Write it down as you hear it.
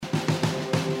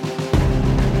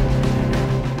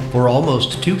For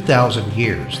almost 2,000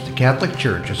 years, the Catholic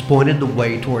Church has pointed the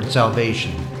way toward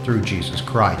salvation through Jesus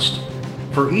Christ.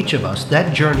 For each of us,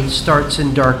 that journey starts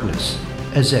in darkness,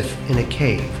 as if in a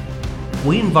cave.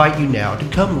 We invite you now to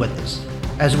come with us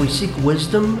as we seek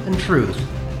wisdom and truth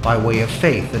by way of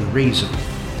faith and reason,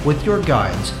 with your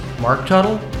guides, Mark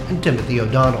Tuttle and Timothy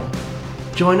O'Donnell.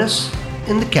 Join us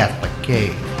in the Catholic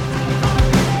Cave.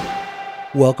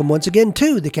 Welcome once again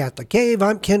to the Catholic Cave.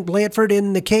 I'm Kent Blanford.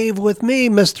 In the cave with me,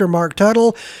 Mr. Mark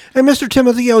Tuttle, and Mr.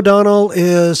 Timothy O'Donnell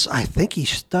is, I think he's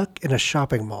stuck in a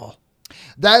shopping mall.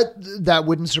 That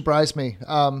wouldn't surprise me.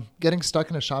 Getting stuck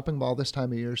in a shopping mall this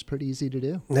time of year is pretty easy to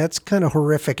do. That's kind of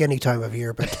horrific any time of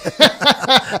year, but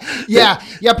yeah,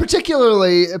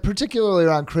 particularly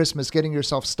around Christmas, getting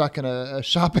yourself stuck in a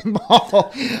shopping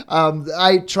mall.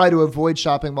 I try to avoid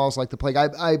shopping malls like the plague.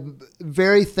 I'm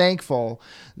very thankful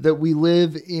that we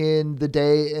live in the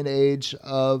day and age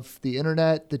of the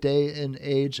internet, the day and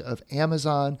age of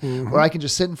Amazon, where I can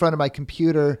just sit in front of my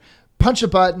computer, punch a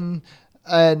button,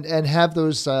 and have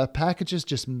those packages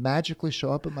just magically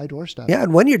show up at my doorstep. Yeah,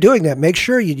 and when you're doing that, make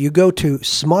sure you go to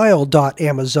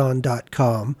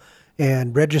smile.amazon.com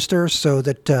and register so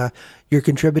that you're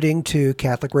contributing to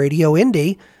Catholic Radio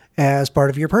Indy as part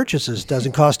of your purchases.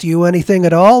 Doesn't cost you anything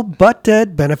at all, but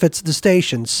it benefits the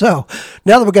station. So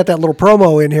now that we've got that little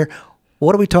promo in here,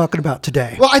 what are we talking about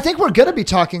today? Well, I think we're going to be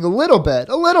talking a little bit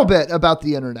about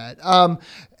the internet.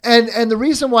 And the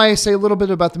reason why I say a little bit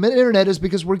about the internet is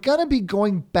because we're going to be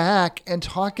going back and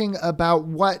talking about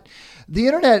what the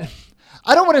internet,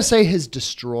 I don't want to say has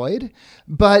destroyed,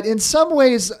 but in some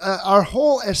ways, our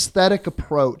whole aesthetic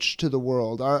approach to the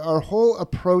world, our whole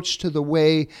approach to the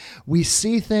way we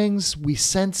see things, we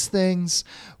sense things,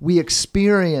 we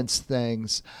experience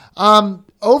things,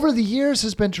 over the years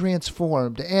has been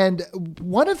transformed. And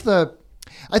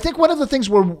I think one of the things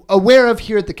we're aware of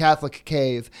here at the Catholic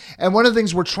Cave, and one of the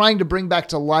things we're trying to bring back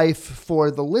to life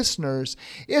for the listeners,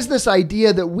 is this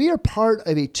idea that we are part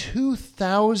of a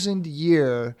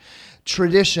 2,000-year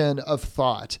tradition of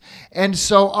thought. And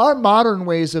so our modern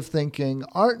ways of thinking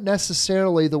aren't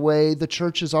necessarily the way the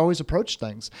church has always approached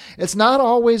things. It's not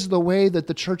always the way that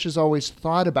the church has always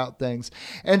thought about things.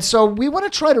 And so we want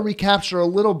to try to recapture a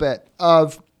little bit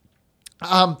of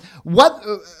what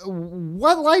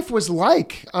life was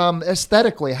like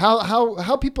aesthetically,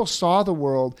 how people saw the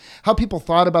world, how people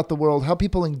thought about the world, how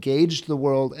people engaged the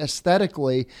world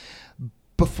aesthetically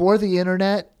before the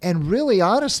internet, and really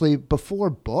honestly before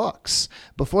books,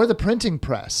 before the printing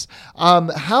press.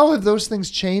 How have those things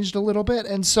changed a little bit?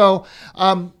 And so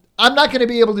I'm not going to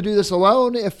be able to do this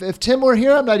alone. If Tim were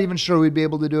here, I'm not even sure we'd be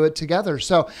able to do it together.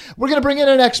 So we're going to bring in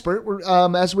an expert,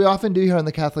 as we often do here on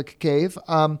the Catholic Cave.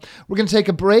 We're going to take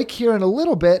a break here in a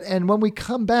little bit, and when we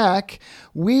come back,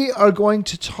 we are going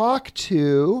to talk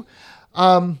to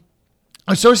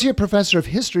Associate Professor of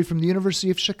History from the University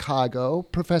of Chicago,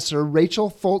 Professor Rachel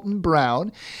Fulton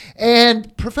Brown.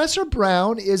 And Professor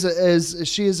Brown is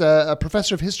a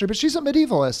professor of history, but she's a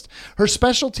medievalist. Her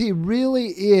specialty really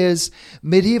is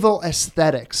medieval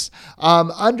aesthetics,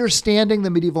 understanding the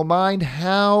medieval mind,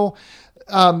 how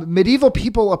medieval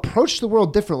people approached the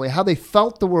world differently, how they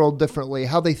felt the world differently,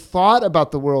 how they thought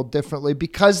about the world differently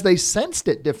because they sensed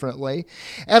it differently.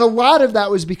 And a lot of that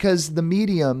was because the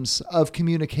mediums of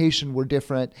communication were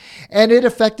different, and it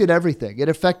affected everything. It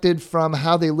affected from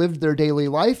how they lived their daily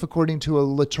life according to a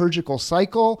liturgical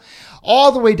cycle,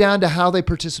 all the way down to how they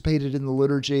participated in the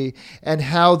liturgy and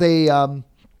how they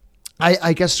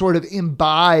I guess sort of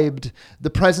imbibed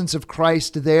the presence of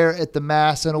Christ there at the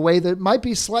Mass in a way that might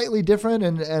be slightly different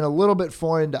and a little bit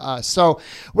foreign to us. So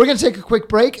we're going to take a quick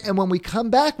break, and when we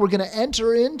come back, we're going to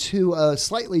enter into a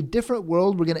slightly different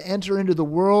world. We're going to enter into the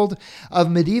world of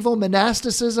medieval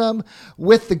monasticism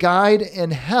with the guide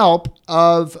and help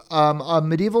of a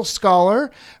medieval scholar,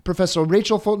 Professor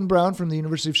Rachel Fulton Brown from the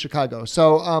University of Chicago.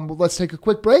 So let's take a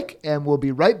quick break, and we'll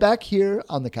be right back here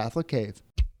on the Catholic Cave.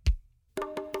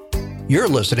 You're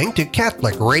listening to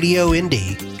Catholic Radio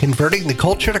Indy, converting the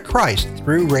culture to Christ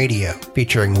through radio,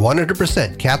 featuring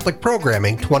 100% Catholic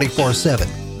programming 24/7.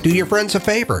 Do your friends a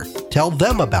favor. Tell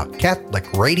them about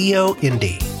Catholic Radio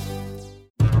Indy.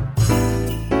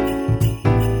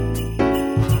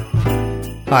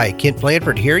 Hi, Kent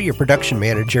Blanford here, your production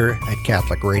manager at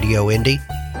Catholic Radio Indy.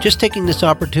 Just taking this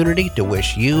opportunity to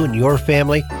wish you and your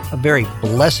family a very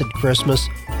blessed Christmas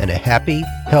and a happy,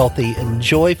 healthy, and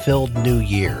joy-filled New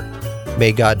Year.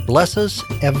 May God bless us,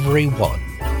 everyone.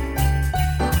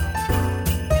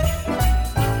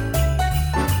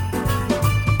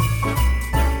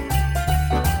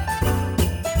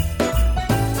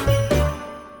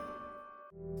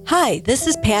 Hi, Hi, this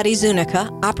is Patty Zunica,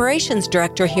 Operations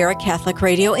Director here at Catholic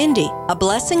Radio Indy. A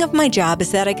blessing of my job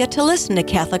is that I get to listen to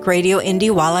Catholic Radio Indy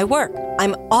while I work.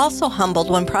 I'm also humbled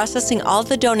when processing all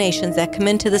the donations that come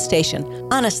into the station.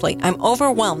 Honestly, I'm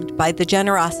overwhelmed by the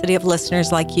generosity of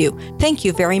listeners like you. Thank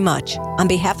you very much. On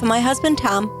behalf of my husband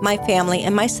Tom, my family,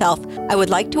 and myself, I would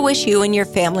like to wish you and your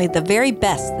family the very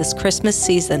best this Christmas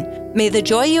season. May the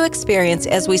joy you experience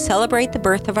as we celebrate the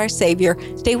birth of our Savior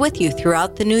stay with you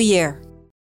throughout the new year.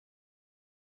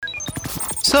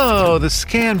 So, the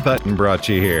scan button brought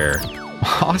you here.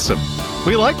 Awesome.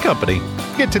 We like company.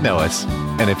 Get to know us.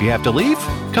 And if you have to leave,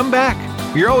 come back.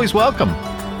 You're always welcome.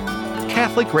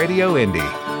 Catholic Radio Indy.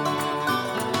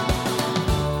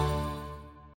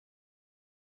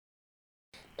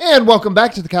 And welcome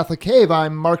back to the Catholic Cave.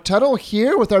 I'm Mark Tuttle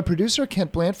here with our producer,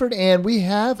 Kent Blanford, and we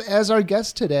have as our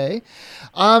guest today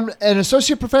an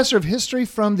associate professor of history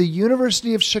from the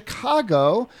University of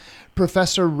Chicago,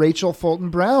 Professor Rachel Fulton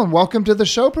Brown. Welcome to the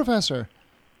show, Professor.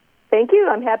 Thank you.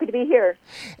 I'm happy to be here.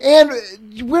 And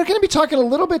we're going to be talking a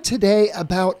little bit today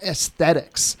about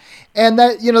aesthetics. And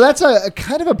that's a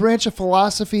kind of a branch of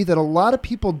philosophy that a lot of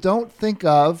people don't think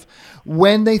of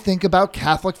when they think about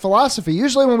Catholic philosophy.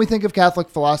 Usually when we think of Catholic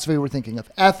philosophy, we're thinking of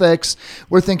ethics.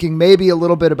 We're thinking maybe a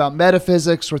little bit about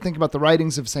metaphysics. We're thinking about the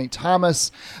writings of St.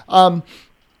 Thomas.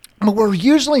 But we're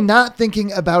usually not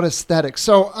thinking about aesthetics.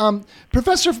 So,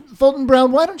 Professor Fulton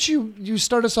Brown, why don't you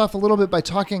start us off a little bit by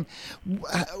talking,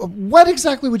 what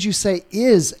exactly would you say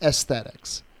is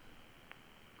aesthetics?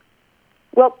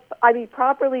 Well, I mean,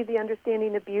 properly the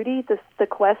understanding of beauty, the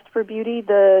quest for beauty,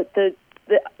 the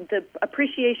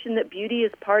appreciation that beauty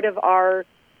is part of our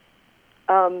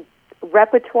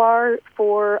repertoire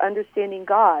for understanding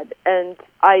God. And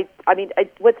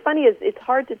what's funny is it's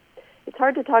hard to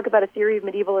talk about a theory of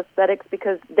medieval aesthetics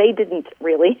because they didn't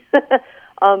really.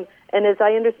 And as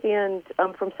I understand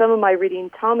from some of my reading,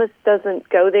 Thomas doesn't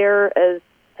go there as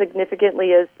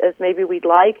significantly as maybe we'd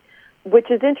like, which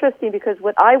is interesting because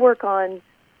what I work on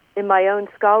in my own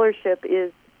scholarship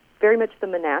is very much the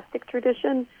monastic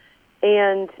tradition.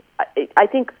 And I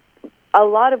think a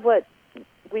lot of what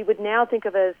we would now think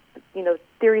of as,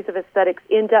 theories of aesthetics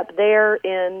end up there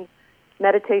in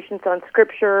meditations on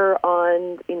scripture,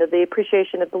 on the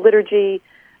appreciation of the liturgy.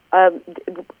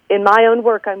 In my own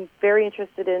work, I'm very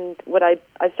interested in what I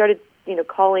started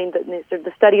calling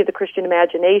the study of the Christian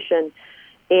imagination.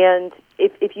 And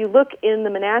if you look in the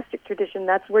monastic tradition,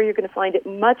 that's where you're going to find it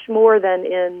much more than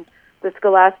in the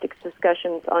scholastic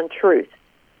discussions on truth.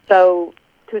 So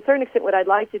to a certain extent, what I'd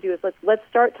like to do is let's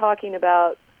start talking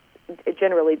about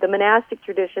generally the monastic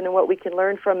tradition and what we can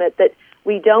learn from it that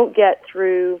we don't get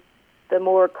through the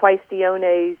more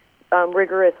quaestiones,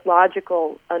 rigorous,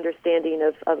 logical understanding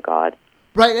of God.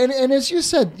 Right, and as you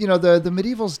said, the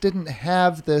medievals didn't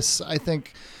have this, I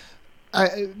think,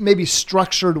 maybe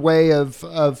structured way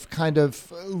of kind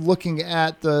of looking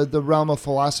at the realm of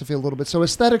philosophy a little bit. So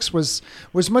aesthetics was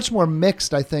much more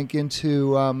mixed, I think,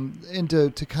 into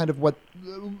kind of what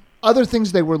other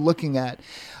things they were looking at.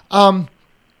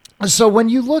 So when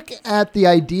you look at the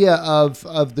idea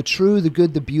of the true, the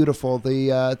good, the beautiful, the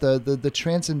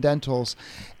transcendentals,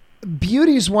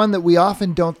 beauty is one that we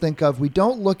often don't think of. We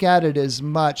don't look at it as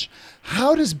much.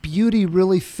 How does beauty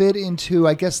really fit into,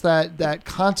 I guess, that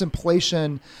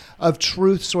contemplation of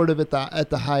truth sort of at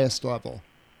the highest level?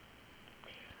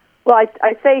 Well,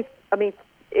 I say,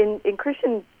 in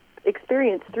Christian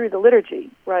experience through the liturgy,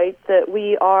 right, that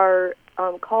we are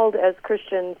called as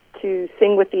Christians to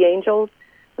sing with the angels.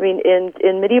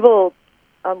 In medieval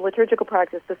liturgical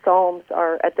practice, the Psalms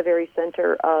are at the very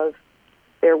center of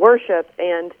their worship,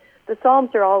 and the Psalms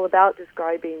are all about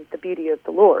describing the beauty of the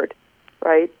Lord,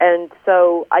 right? And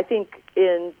so I think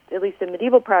at least in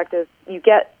medieval practice, you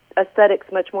get aesthetics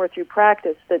much more through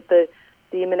practice, that the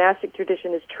monastic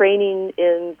tradition is training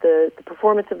in the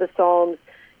performance of the Psalms.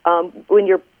 When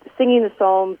you're singing the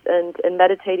Psalms and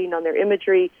meditating on their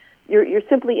imagery, you're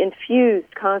simply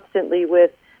infused constantly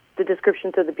with the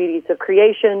descriptions of the beauties of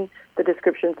creation, the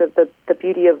descriptions of the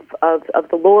beauty of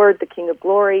the Lord, the King of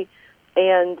Glory,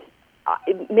 and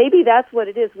maybe that's what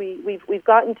it is. We've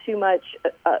gotten too much.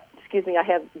 Excuse me, I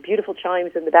have beautiful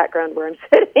chimes in the background where I'm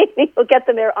sitting. You'll get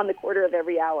them there on the quarter of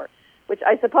every hour, which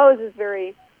I suppose is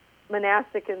very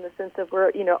monastic in the sense of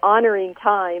we're honoring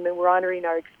time and we're honoring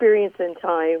our experience in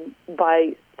time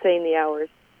by saying the hours.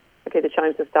 Okay, the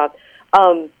chimes have stopped.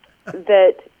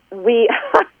 That we.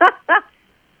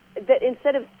 That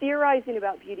instead of theorizing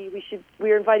about beauty,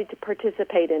 we are invited to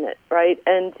participate in it, right?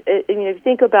 And if you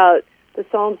think about the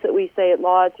Psalms that we say at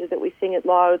Lauds or that we sing at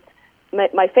Lauds,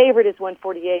 my favorite is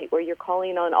 148, where you're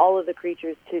calling on all of the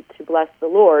creatures to bless the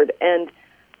Lord. And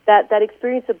that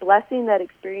experience of blessing, that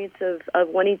experience of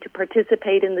wanting to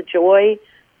participate in the joy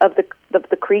of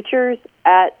the creatures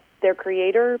at their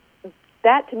Creator,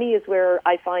 that to me is where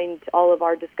I find all of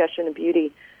our discussion of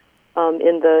beauty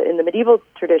in the medieval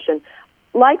tradition.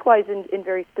 Likewise, in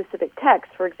very specific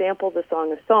texts, for example, the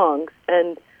Song of Songs.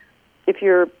 And if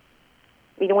you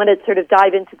want to sort of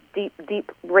dive into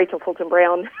deep Rachel Fulton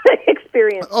Brown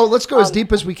experience. Oh, let's go as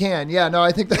deep as we can. Yeah, no,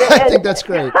 I think that's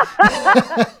great.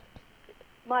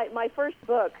 My first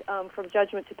book, From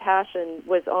Judgment to Passion,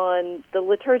 was on the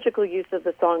liturgical use of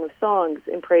the Song of Songs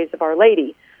in praise of Our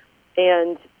Lady.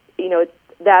 And,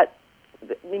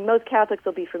 most Catholics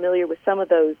will be familiar with some of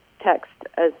those texts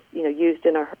as, used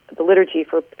in the liturgy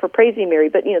for praising Mary.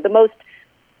 But,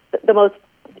 the most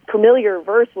familiar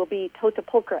verse will be Tota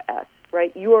Pulchra est,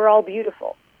 right? You are all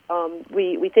beautiful.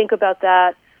 We think about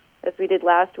that as we did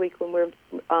last week when we're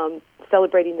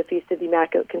celebrating the Feast of the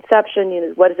Immaculate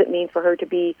Conception. What does it mean for her to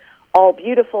be all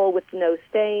beautiful with no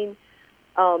stain?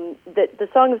 The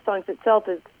Song of Songs itself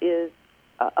is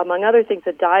among other things,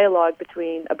 a dialogue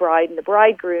between a bride and a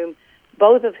bridegroom,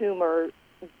 both of whom are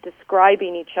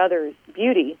describing each other's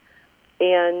beauty.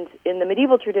 And in the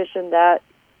medieval tradition, that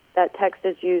text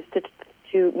is used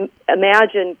to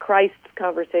imagine Christ's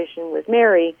conversation with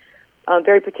Mary,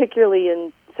 very particularly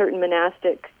in certain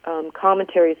monastic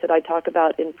commentaries that I talk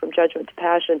about in From Judgment to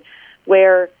Passion,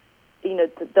 where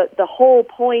the whole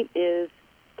point is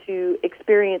to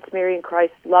experience Mary and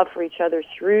Christ's love for each other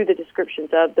through the descriptions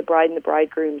of the bride and the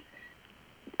bridegroom's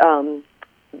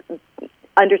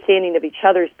understanding of each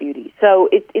other's beauty. So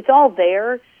it's all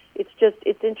there.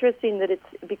 It's interesting that it's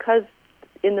because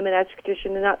in the monastic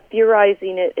tradition they're not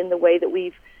theorizing it in the way that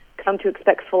we've come to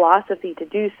expect philosophy to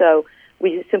do so.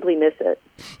 We simply miss it.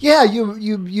 Yeah,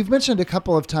 you've mentioned a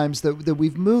couple of times that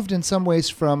we've moved in some ways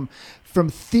from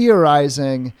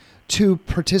theorizing to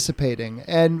participating.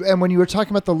 And when you were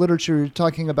talking about the literature, you're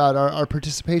talking about our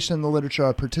participation in the literature,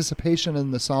 our participation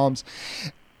in the Psalms.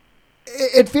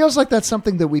 It feels like that's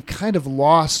something that we've kind of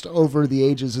lost over the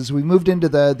ages as we moved into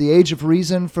the age of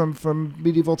reason from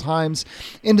medieval times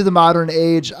into the modern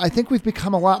age. I think we've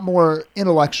become a lot more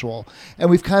intellectual, and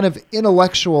we've kind of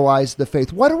intellectualized the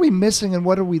faith. What are we missing and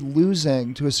what are we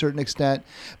losing to a certain extent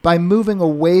by moving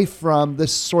away from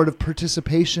this sort of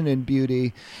participation in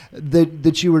beauty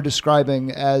that you were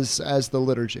describing as the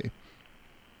liturgy?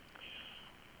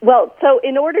 Well, so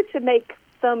in order to make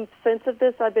some sense of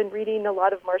this, I've been reading a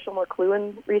lot of Marshall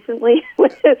McLuhan recently,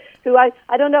 who I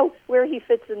don't know where he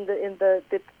fits in the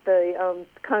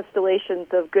constellations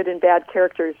of good and bad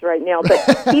characters right now, but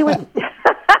he was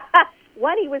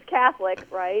he was Catholic,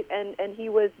 right, and he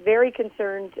was very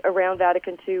concerned around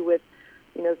Vatican II with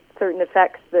certain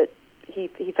effects that he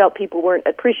felt people weren't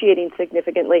appreciating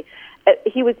significantly.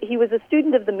 He was a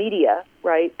student of the media,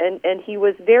 right, and he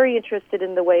was very interested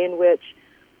in the way in which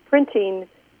printing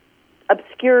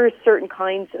obscures certain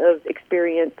kinds of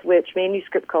experience which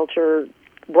manuscript culture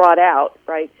brought out,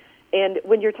 right? And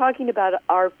when you're talking about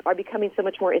our becoming so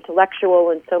much more intellectual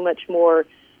and so much more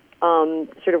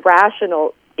sort of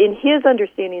rational, in his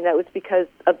understanding, that was because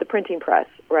of the printing press,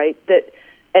 right?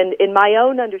 And in my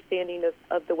own understanding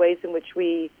of the ways in which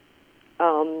we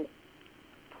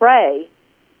pray,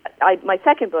 my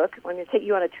second book, I'm going to take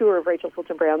you on a tour of Rachel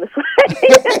Fulton Brown this way.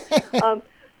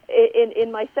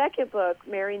 In my second book,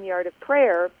 Mary and the Art of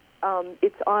Prayer,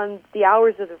 it's on the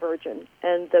hours of the Virgin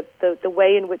and the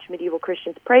way in which medieval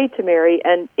Christians prayed to Mary.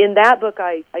 And in that book,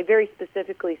 I very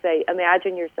specifically say,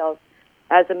 imagine yourself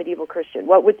as a medieval Christian.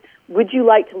 What would you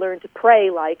like to learn to pray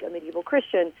like a medieval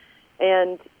Christian?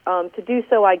 And to do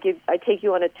so, I take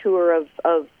you on a tour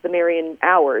of the Marian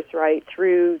hours, right,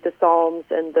 through the Psalms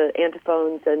and the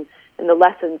antiphons and the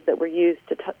lessons that were used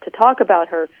to talk about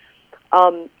her.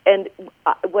 And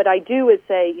what I do is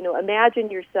say,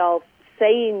 imagine yourself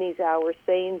saying these hours,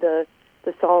 saying the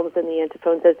Psalms and the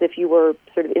antiphons as if you were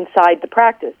sort of inside the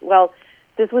practice. Well,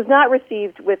 this was not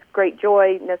received with great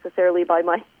joy necessarily by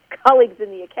my colleagues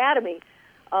in the academy.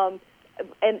 And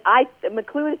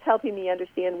McLuhan is helping me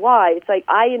understand why. It's like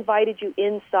I invited you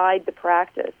inside the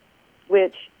practice,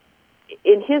 which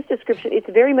in his description, it's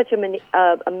very much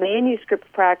a manuscript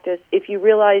practice if you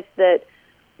realize that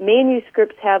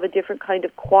manuscripts have a different kind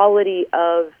of quality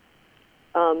of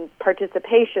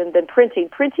participation than printing.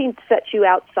 Printing sets you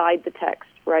outside the text,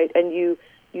 right? And you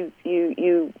get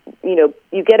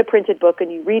a printed book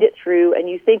and you read it through and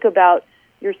you think about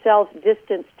yourself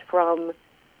distanced from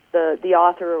the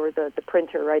author or the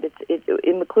printer, right? It's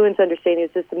in McLuhan's understanding,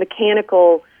 it's just the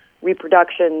mechanical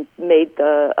reproduction made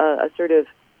a sort of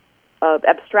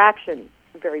abstraction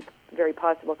very, very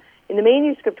possible. In the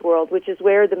manuscript world, which is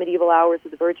where the medieval hours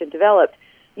of the Virgin developed,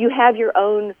 you have your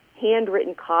own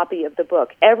handwritten copy of the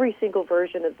book. Every single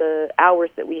version of the hours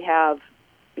that we have,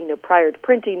 prior to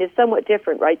printing is somewhat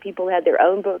different, right? People had their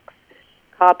own books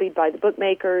copied by the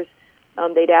bookmakers.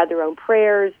 They'd add their own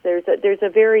prayers. There's a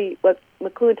very, what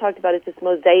McLuhan talked about is this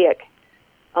mosaic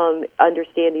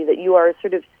understanding that you are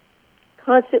sort of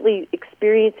constantly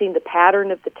experiencing the pattern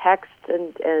of the text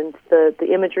and the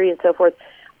imagery and so forth.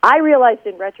 I realized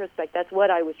in retrospect that's what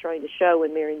I was trying to show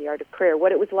in Marrying the Art of Prayer,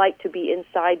 what it was like to be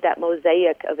inside that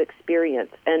mosaic of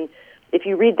experience. And if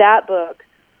you read that book,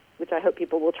 which I hope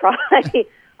people will try,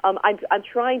 I'm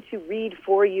trying to read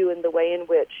for you in the way in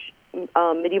which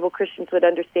medieval Christians would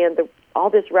understand all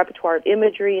this repertoire of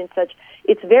imagery and such.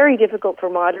 It's very difficult for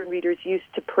modern readers used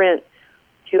to print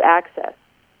to access.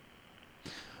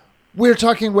 We're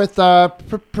talking with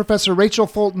Professor Rachel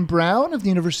Fulton Brown of the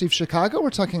University of Chicago. We're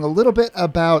talking a little bit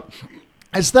about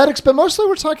aesthetics, but mostly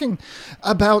we're talking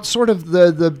about sort of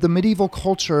the medieval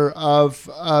culture of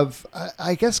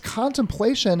I guess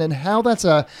contemplation and how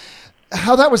that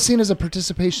was seen as a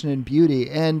participation in beauty.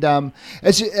 And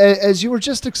as you were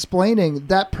just explaining,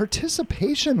 that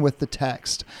participation with the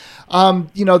text,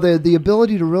 the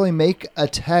ability to really make a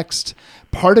text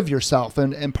part of yourself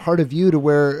and part of you, to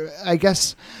where I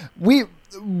guess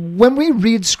when we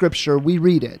read scripture, we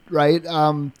read it, right?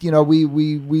 We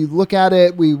look at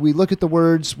it, we look at the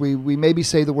words, we maybe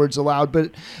say the words aloud,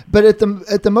 but at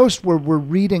the most we're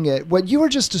reading it. What you were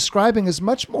just describing is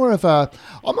much more of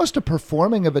almost a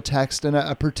performing of a text and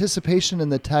a participation in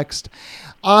the text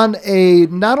on a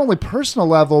not only personal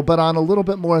level, but on a little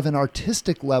bit more of an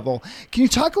artistic level. Can you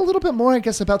talk a little bit more, I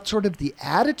guess, about sort of the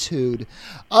attitude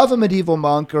of a medieval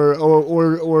monk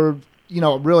or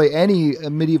really any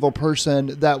medieval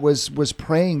person that was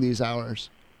praying these hours?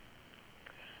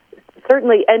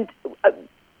 Certainly, and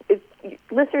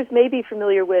listeners may be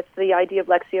familiar with the idea of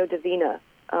Lectio Divina.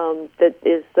 That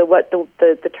is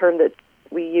the term that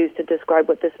we use to describe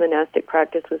what this monastic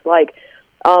practice was like.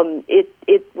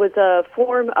 It was a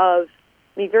form of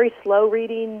very slow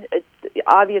reading.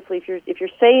 Obviously, if you're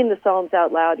saying the Psalms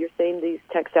out loud, you're saying these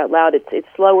texts out loud. It's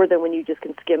slower than when you just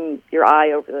can skim your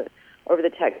eye over the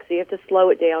text. So you have to slow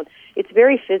it down. It's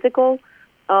very physical.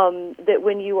 That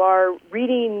when you are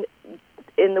reading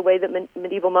in the way that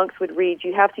medieval monks would read,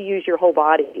 you have to use your whole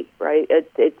body, right?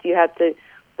 You have to.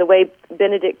 The way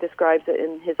Benedict describes it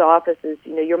in his office is,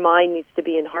 your mind needs to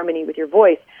be in harmony with your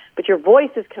voice, but your voice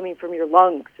is coming from your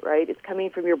lungs, right? It's coming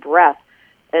from your breath.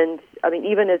 And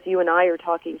even as you and I are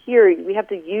talking here, we have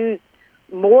to use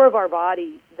more of our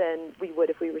body than we would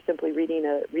if we were simply reading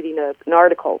an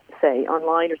article, say,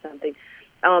 online or something.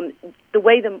 The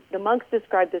way the monks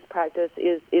describe this practice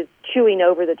is chewing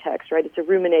over the text, right? It's a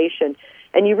rumination.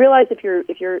 And you realize if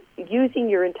you're using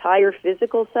your entire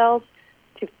physical self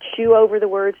to chew over the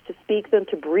words, to speak them,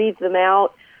 to breathe them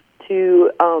out,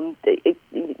 the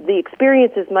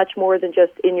experience is much more than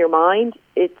just in your mind.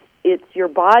 It's your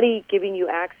body giving you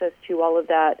access to all of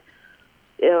that.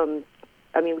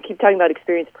 We keep talking about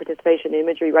experience, participation,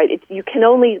 imagery, right? You can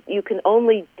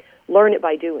only learn it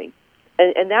by doing,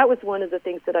 and that was one of the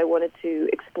things that I wanted to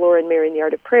explore in Marrying the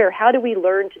Art of Prayer. How do we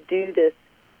learn to do this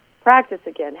practice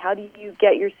again? How do you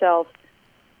get yourself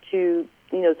to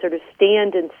sort of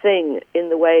stand and sing in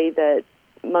the way that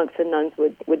monks and nuns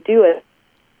would do it?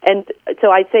 And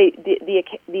so I'd say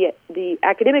the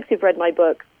academics who've read my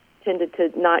book tended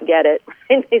to not get it.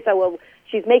 And they said, well,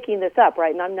 she's making this up,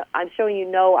 right? And I'm showing you,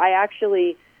 no, I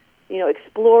actually,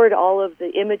 explored all of the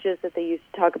images that they used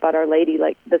to talk about Our Lady,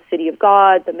 like the city of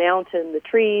God, the mountain, the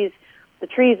trees. The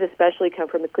trees especially come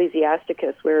from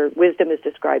Ecclesiasticus, where wisdom is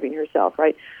describing herself,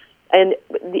 right? And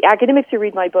the academics who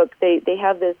read my book, they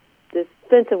have this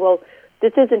sense of, well,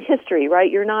 this isn't history,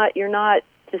 right? You're not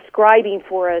describing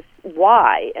for us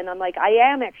why. And I'm like,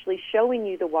 I am actually showing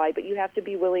you the why, but you have to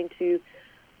be willing to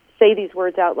say these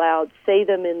words out loud, say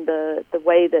them in the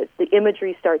way that the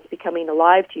imagery starts becoming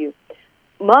alive to you.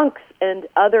 Monks and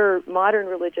other modern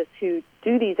religious who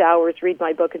do these hours read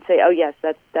my book and say, oh yes,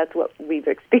 that's what we've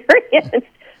experienced.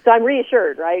 So I'm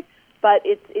reassured, right? But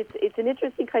it's an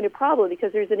interesting kind of problem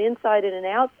because there's an inside and an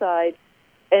outside,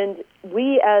 and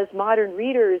we as modern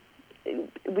readers,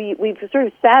 we've sort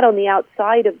of sat on the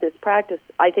outside of this practice,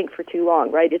 I think, for too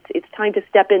long, right? It's time to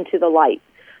step into the light.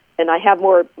 And I have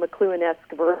more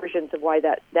McLuhan-esque versions of why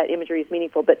that imagery is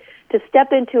meaningful. But to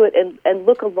step into it and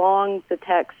look along the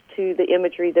text to the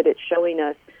imagery that it's showing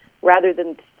us, rather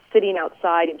than sitting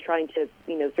outside and trying to,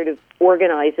 sort of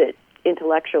organize it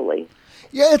intellectually.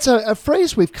 Yeah, it's a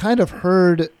phrase we've kind of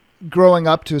heard growing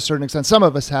up to a certain extent. Some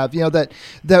of us have,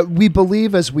 that we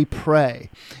believe as we pray.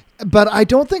 But I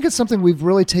don't think it's something we've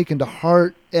really taken to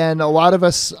heart. And a lot of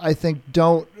us, I think,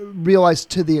 don't realize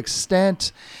to the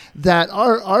extent that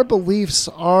our beliefs,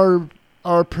 our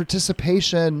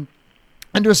participation,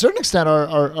 and to a certain extent,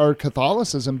 our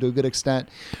Catholicism, to a good extent,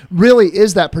 really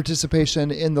is that participation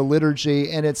in the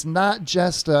liturgy. And it's not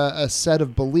just a set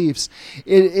of beliefs.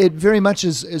 It very much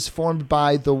is formed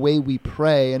by the way we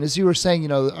pray. And as you were saying,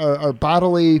 our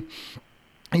bodily,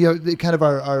 kind of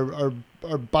our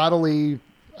bodily,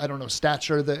 I don't know,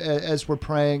 stature as we're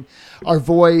praying, our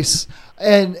voice,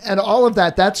 and all of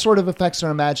that sort of affects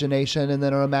our imagination. And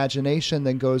then our imagination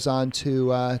then goes on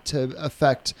to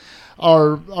affect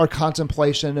our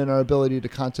contemplation and our ability to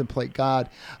contemplate God.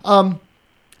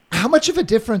 How much of a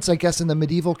difference, I guess, in the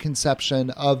medieval conception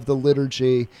of the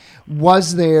liturgy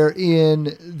was there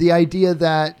in the idea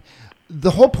that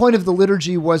the whole point of the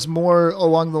liturgy was more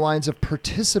along the lines of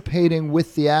participating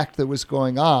with the act that was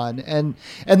going on, and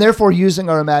therefore using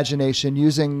our imagination,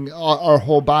 using our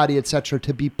whole body, etc.,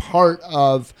 to be part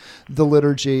of the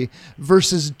liturgy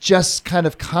versus just kind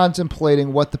of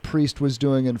contemplating what the priest was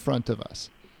doing in front of us?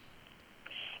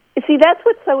 See, that's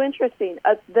what's so interesting.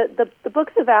 The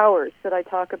books of hours that I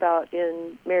talk about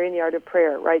in Mary and the Art of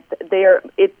Prayer, right?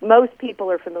 Most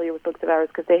people are familiar with books of hours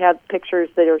because they have pictures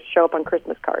that show up on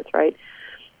Christmas cards, right?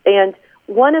 And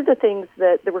one of the things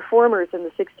that the reformers in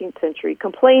the 16th century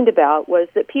complained about was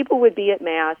that people would be at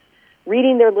Mass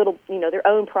reading their little, their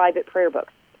own private prayer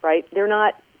books, right? They're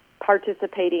not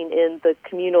participating in the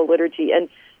communal liturgy. And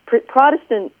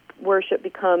Protestant worship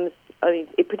becomes,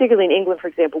 particularly in England, for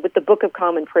example, with the Book of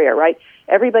Common Prayer, right?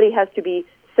 Everybody has to be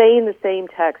saying the same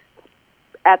text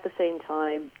at the same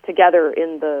time together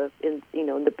in the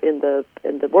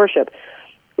worship.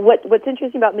 What's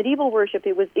interesting about medieval worship,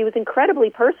 it was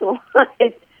incredibly personalized,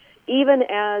 even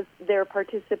as they're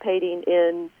participating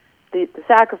in the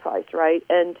sacrifice, right?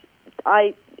 And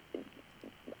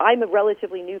I'm a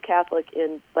relatively new Catholic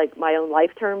in my own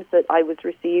life terms, that I was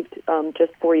received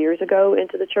just 4 years ago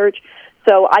into the church.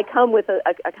 So I come with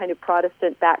a kind of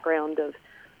Protestant background of,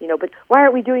 but why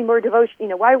aren't we doing more devotion?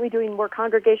 Why are we doing more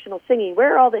congregational singing?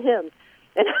 Where are all the hymns?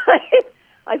 And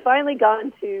I finally got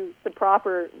into the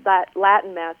proper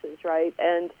Latin masses, right,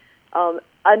 and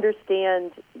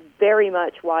understand very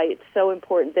much why it's so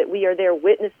important that we are there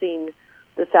witnessing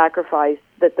the sacrifice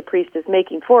that the priest is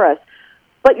making for us.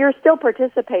 But you're still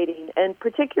participating, and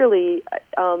particularly,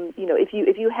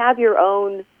 if you have your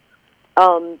own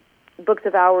books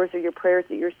of hours or your prayers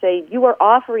that you're saying, you are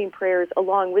offering prayers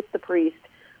along with the priest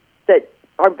that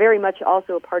are very much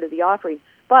also a part of the offering.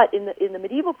 But in the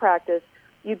medieval practice,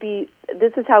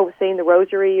 this is how saying the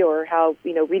Rosary or how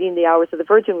reading the Hours of the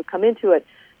Virgin would come into it.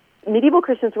 Medieval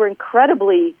Christians were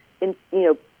incredibly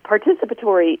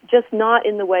participatory, just not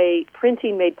in the way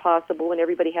printing made possible when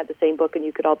everybody had the same book and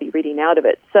you could all be reading out of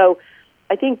it. So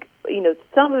I think,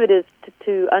 some of it is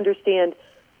to understand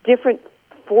different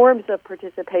forms of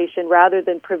participation rather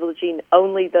than privileging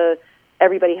only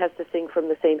everybody has to sing from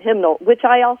the same hymnal, which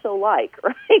I also like,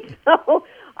 right? So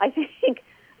I think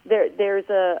there's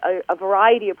a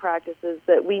variety of practices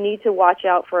that we need to watch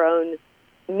out for our own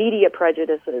media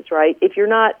prejudices, right? If you're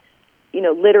not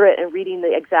literate and reading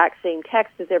the exact same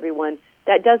text as everyone,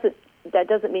 that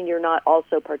doesn't mean you're not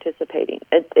also participating.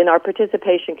 And our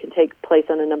participation can take place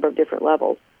on a number of different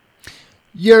levels.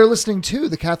 You're listening to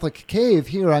The Catholic Cave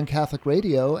here on Catholic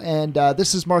Radio, and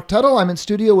this is Mark Tuttle. I'm in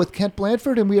studio with Kent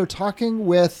Blanford, and we are talking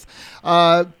with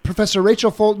Professor Rachel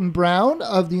Fulton Brown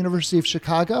of the University of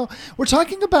Chicago. We're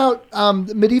talking about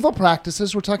medieval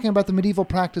practices. We're talking about the medieval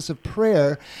practice of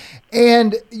prayer,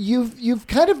 and you've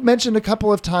kind of mentioned a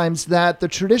couple of times that the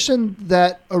tradition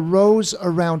that arose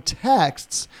around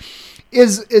texts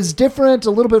is different,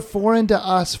 a little bit foreign to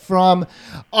us from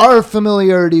our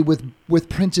familiarity with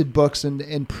printed books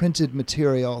and printed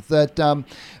material. That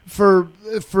for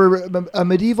a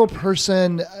medieval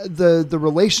person, the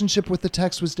relationship with the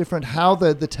text was different. How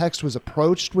the text was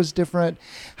approached was different.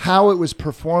 How it was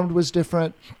performed was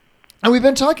different. And we've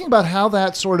been talking about how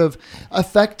that sort of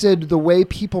affected the way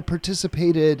people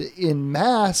participated in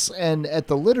Mass and at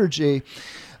the liturgy.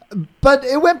 But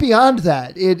it went beyond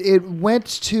that. It went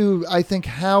to, I think,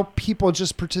 how people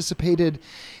just participated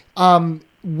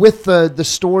with the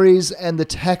stories and the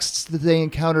texts that they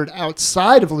encountered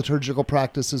outside of liturgical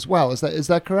practice as well. Is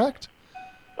that correct?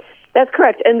 That's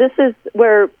correct. And this is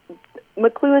where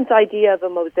McLuhan's idea of a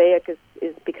mosaic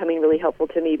is becoming really helpful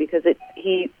to me, because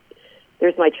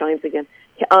there's my chimes again.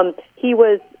 He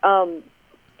was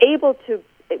able to.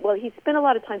 Well, he spent a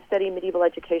lot of time studying medieval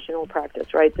educational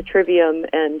practice, right? The Trivium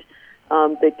and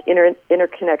the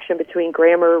interconnection between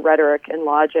grammar, rhetoric, and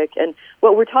logic. And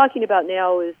what we're talking about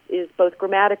now is both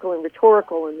grammatical and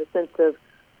rhetorical in the sense of,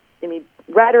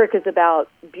 rhetoric is about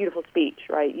beautiful speech,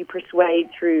 right? You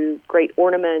persuade through great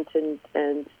ornament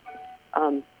and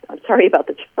I'm sorry about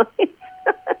the choice.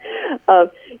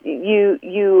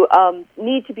 You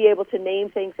need to be able to name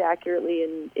things accurately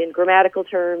in grammatical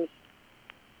terms.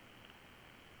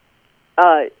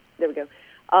 There we go.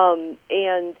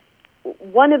 And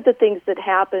one of the things that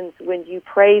happens when you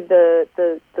pray the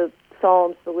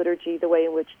Psalms, the liturgy, the way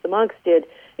in which the monks did,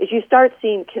 is you start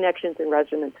seeing connections and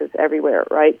resonances everywhere,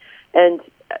 right? And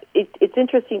it's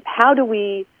interesting. How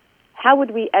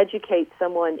would we educate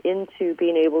someone into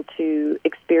being able to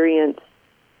experience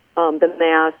the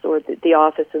Mass or the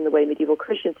office in the way medieval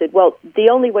Christians did? Well, the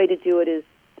only way to do it is,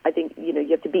 I think, you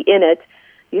have to be in it.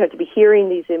 You have to be hearing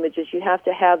these images. You have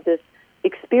to have this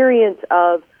experience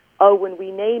of, when we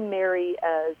name Mary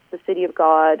as the city of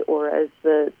God or as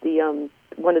the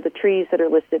one of the trees that are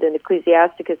listed in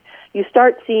Ecclesiasticus, you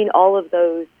start seeing all of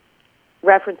those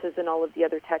references in all of the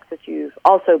other texts that you've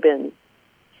also been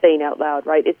saying out loud,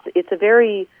 right? It's a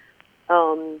very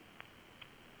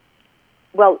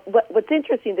what's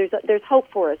interesting. There's hope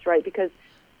for us, right? Because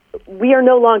we are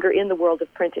no longer in the world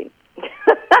of printing.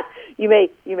 You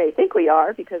may think we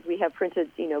are because we have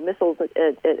printed missals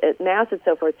at Mass and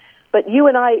so forth. But you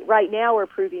and I right now are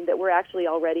proving that we're actually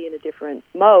already in a different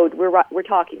mode. We're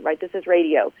talking, right? This is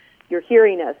radio. You're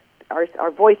hearing us,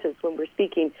 our voices when we're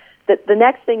speaking. That the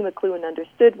next thing McLuhan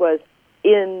understood was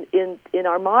in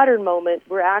our modern moment,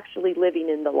 we're actually living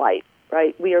in the light,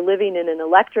 right? We are living in an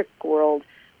electric world,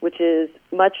 which is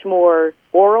much more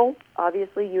oral.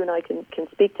 Obviously, you and I can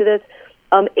speak to this.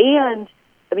 And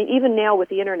even now with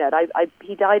the internet,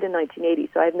 he died in 1980,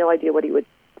 so I have no idea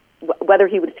whether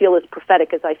he would feel as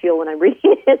prophetic as I feel when I'm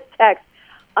reading his text.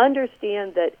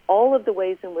 Understand that all of the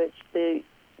ways in which the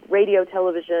radio,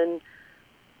 television,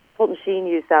 Fulton Sheen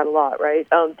used that a lot, right?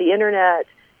 The internet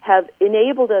have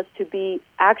enabled us to be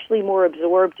actually more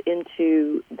absorbed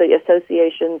into the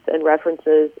associations and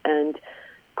references and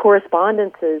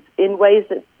correspondences in ways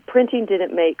that printing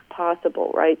didn't make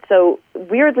possible, right? So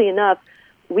weirdly enough,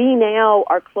 we now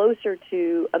are closer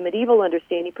to a medieval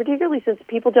understanding, particularly since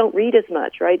people don't read as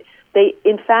much, right? They,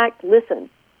 in fact, listen.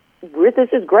 This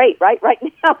is great, right? Right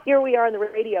now, here we are on the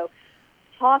radio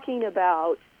talking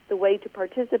about the way to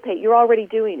participate. You're already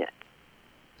doing it.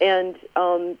 And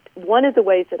one of the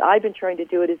ways that I've been trying to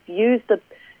do it is use the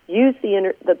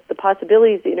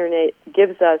possibilities the internet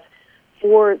gives us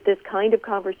for this kind of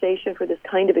conversation, for this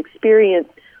kind of experience.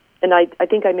 And I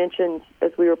think I mentioned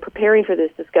as we were preparing for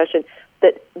this discussion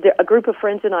that a group of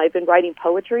friends and I have been writing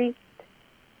poetry,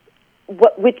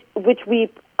 which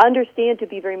we understand to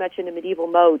be very much in a medieval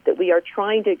mode, that we are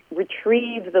trying to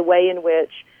retrieve the way in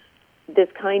which this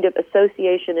kind of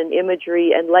association and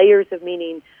imagery and layers of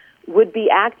meaning would be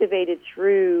activated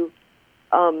through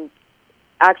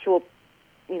actual,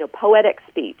 poetic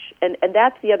speech. And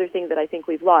that's the other thing that I think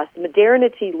we've lost.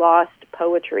 Modernity lost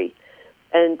poetry.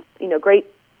 And, great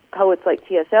poets like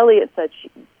T.S. Eliot and such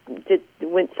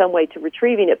went some way to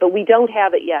retrieving it, but we don't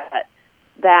have it yet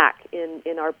back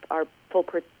in our full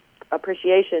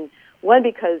appreciation. One,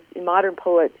 because modern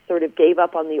poets sort of gave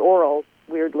up on the oral,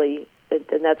 weirdly,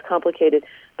 and that's complicated.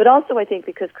 But also, I think,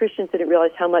 because Christians didn't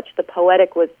realize how much the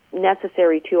poetic was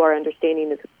necessary to our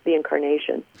understanding of the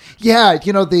Incarnation. Yeah,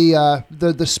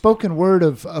 the spoken word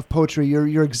of poetry.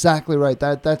 You're exactly right.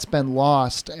 That's been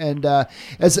lost. And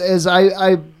as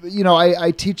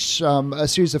I teach a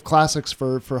series of classics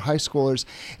for high schoolers,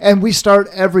 and we start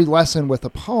every lesson with a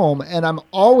poem, and I'm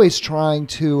always trying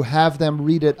to have them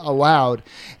read it aloud.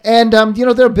 And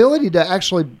their ability to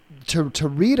actually to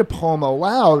read a poem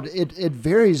aloud, it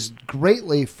varies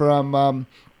greatly from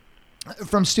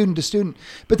student to student.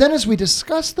 But then as we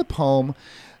discuss the poem,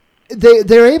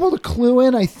 they're able to clue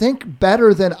in, I think,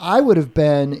 better than I would have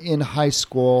been in high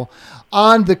school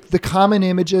on the common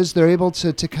images. They're able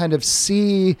to kind of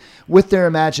see with their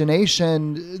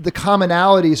imagination the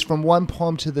commonalities from one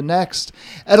poem to the next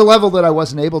at a level that I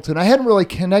wasn't able to. And I hadn't really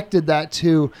connected that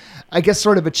to, I guess,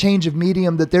 sort of a change of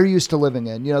medium that they're used to living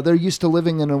in. They're used to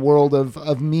living in a world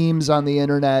of memes on the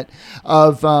internet,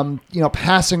 of,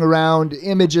 passing around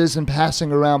images and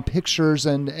passing around pictures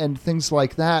and things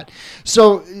like that.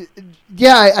 So,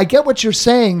 yeah, I get what you're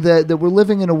saying, that we're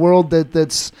living in a world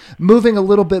that's moving a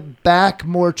little bit back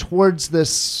more towards this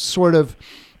sort of,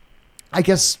 I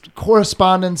guess,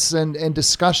 correspondence and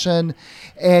discussion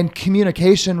and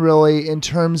communication, really, in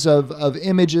terms of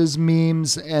images,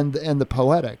 memes, and the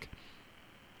poetic.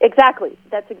 Exactly.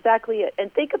 That's exactly it.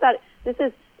 And think about it.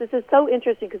 This This is so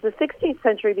interesting because the 16th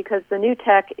century, because the new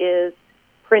tech is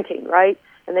printing, right?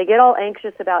 And they get all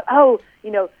anxious about,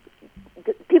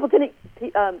 people didn't,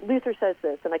 Luther says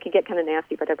this, and I can get kind of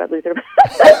nasty if I talk about Luther,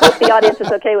 but the audience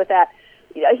is okay with that.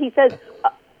 He says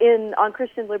on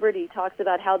Christian Liberty, talks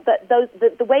about how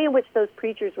the way in which those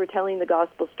preachers were telling the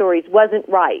gospel stories wasn't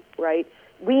right?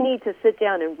 We need to sit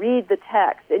down and read the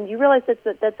text. And you realize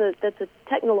that's a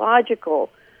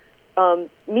technological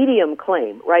medium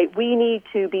claim, right? We need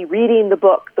to be reading the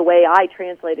book the way I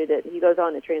translated it. And he goes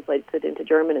on and translates it into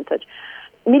German and such.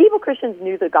 Medieval Christians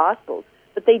knew the Gospels,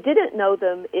 but they didn't know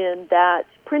them in that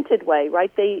printed way,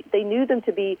 right? They knew them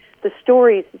to be the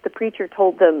stories that the preacher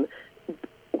told them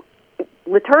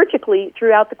liturgically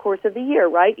throughout the course of the year,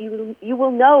 right? You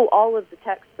will know all of the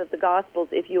texts of the Gospels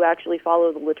if you actually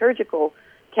follow the liturgical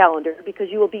calendar, because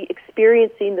you will be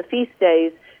experiencing the feast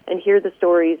days and hear the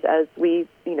stories as we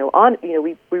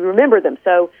remember them.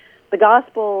 So the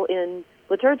Gospel in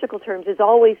liturgical terms is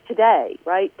always today,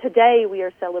 right? Today we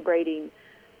are celebrating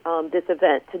this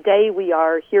event. Today we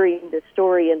are hearing this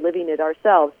story and living it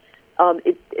ourselves.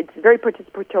 It's very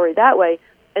participatory that way.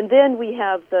 And then we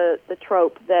have the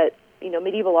trope that,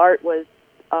 medieval art was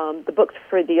the books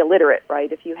for the illiterate,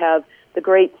 right? If you have the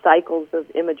great cycles of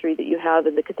imagery that you have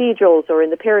in the cathedrals or in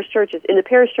the parish churches. In the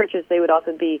parish churches, they would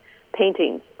often be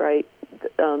paintings, right?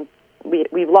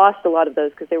 We've lost a lot of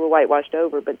those because they were whitewashed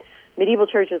over, but medieval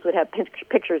churches would have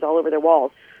pictures all over their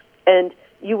walls. And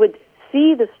you would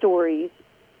see the stories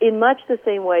in much the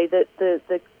same way that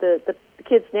the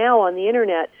kids now on the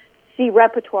internet see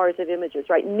repertoires of images,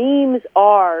 right? Memes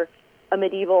are a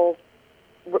medieval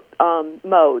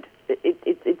mode.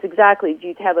 It's exactly,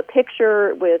 you'd have a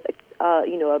picture with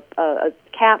a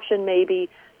caption maybe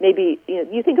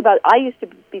you think about, I used to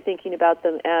be thinking about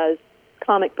them as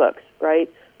comic books,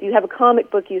 right? You have a comic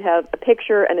book, you have a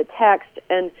picture and a text,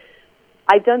 and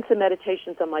I've done some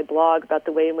meditations on my blog about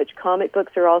the way in which comic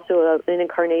books are also an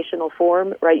incarnational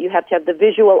form, right? You have to have the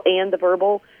visual and the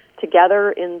verbal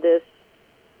together in this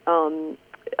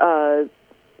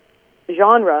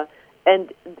genre.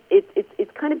 And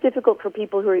it's kind of difficult for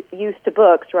people who are used to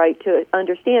books, right, to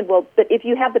understand, well, but if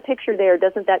you have the picture there,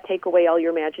 doesn't that take away all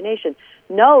your imagination?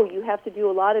 No, you have to do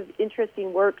a lot of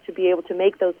interesting work to be able to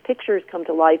make those pictures come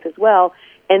to life as well,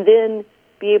 and then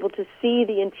be able to see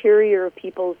the interior of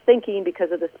people's thinking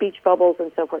because of the speech bubbles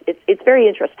and so forth. It's very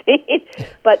interesting.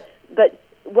 but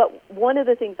one of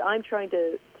the things I'm trying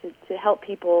to help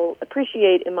people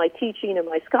appreciate in my teaching and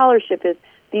my scholarship is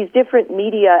these different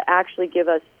media actually give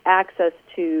us access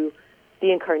to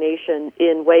the incarnation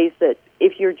in ways that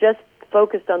if you're just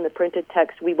focused on the printed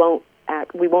text, we won't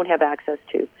have access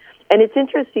to. And it's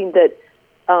interesting that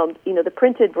the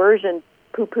printed version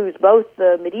poo-poos both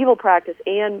the medieval practice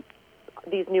and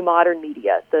these new modern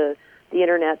media, the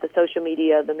internet, the social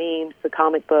media, the memes, the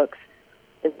comic books,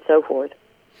 and so forth.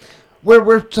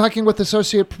 We're talking with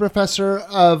Associate Professor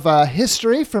of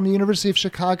History from the University of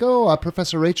Chicago,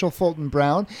 Professor Rachel Fulton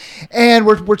Brown, and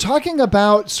we're talking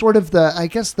about sort of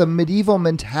the medieval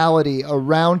mentality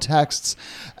around texts,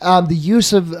 the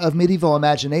use of medieval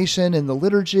imagination in the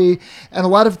liturgy, and a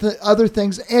lot of the other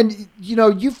things. And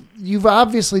you've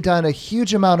obviously done a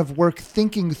huge amount of work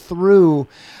thinking through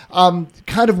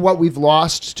kind of what we've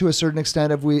lost to a certain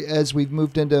extent as we've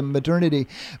moved into modernity.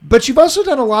 But you've also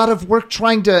done a lot of work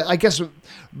trying to, I guess,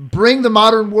 bring the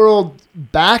modern world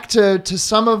back to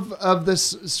some of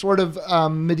this sort of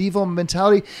medieval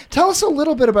mentality. Tell us a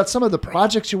little bit about some of the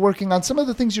projects you're working on, some of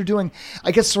the things you're doing,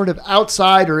 I guess, sort of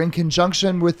outside or in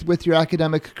conjunction with your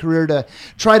academic career to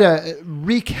try to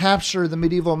recapture the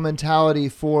medieval mentality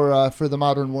for the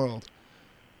modern world.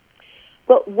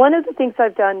 Well, one of the things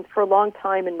I've done for a long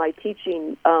time in my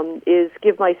teaching is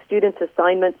give my students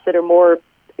assignments that are more,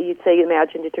 you'd say,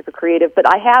 imaginative or creative.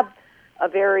 But I have a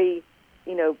very,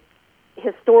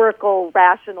 historical,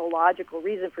 rational, logical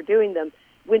reason for doing them.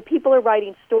 When people are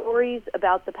writing stories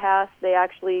about the past, they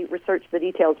actually research the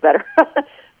details better.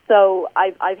 So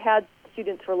I've had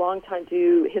students for a long time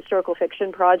do historical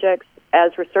fiction projects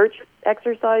as research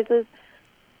exercises.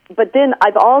 But then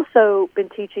I've also been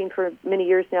teaching for many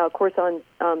years now a course on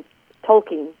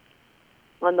Tolkien,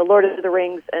 on the Lord of the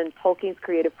Rings and Tolkien's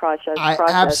creative process. I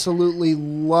absolutely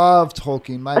love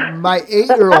Tolkien. My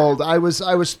 8-year-old, I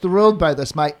was thrilled by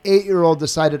this. My 8-year-old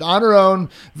decided on her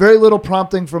own, very little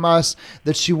prompting from us,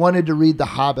 that she wanted to read The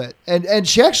Hobbit, and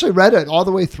she actually read it all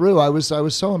the way through. I was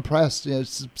so impressed.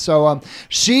 So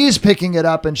she's picking it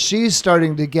up, and she's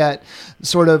starting to get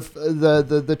sort of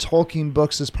the Tolkien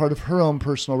books as part of her own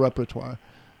personal repertoire.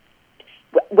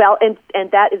 Well, and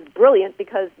that is brilliant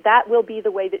because that will be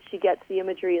the way that she gets the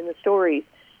imagery and the stories.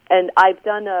 And I've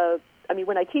done a I mean,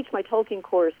 when I teach my Tolkien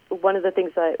course, one of the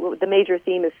things the major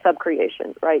theme is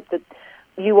subcreation, right? That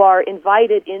you are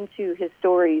invited into his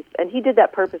stories, and he did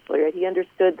that purposely, right? He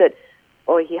understood that,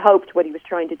 or he hoped what he was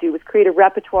trying to do was create a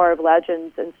repertoire of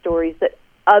legends and stories that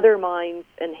other minds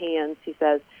and hands, he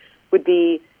says, would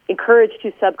be encouraged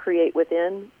to subcreate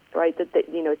within, right? That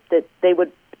they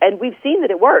would, and we've seen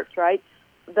that it works, right?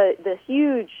 The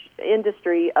huge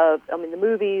industry of, the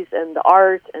movies and the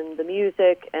art and the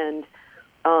music and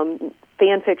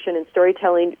fan fiction and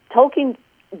storytelling, Tolkien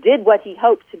did what he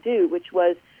hoped to do, which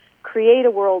was create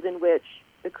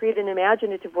an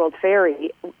imaginative world,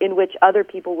 fairy, in which other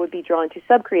people would be drawn to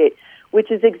subcreate, which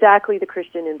is exactly the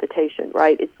Christian invitation,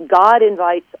 right? It's God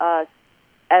invites us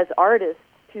as artists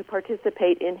to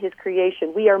participate in his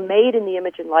creation. We are made in the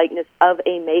image and likeness of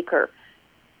a maker,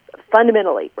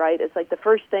 fundamentally, right? It's like the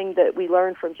first thing that we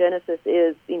learn from Genesis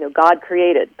is, God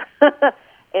created.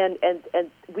 and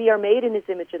we are made in his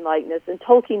image and likeness. And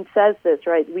Tolkien says this,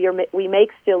 right? We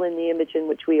make still in the image in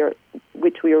which we are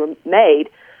made.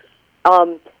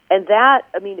 And that,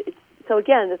 so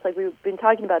again, it's like we've been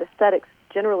talking about aesthetics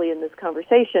generally in this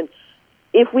conversation.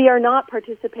 If we are not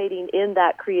participating in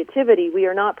that creativity, we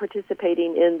are not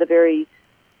participating in the very,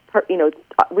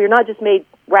 we're not just made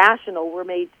rational, we're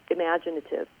made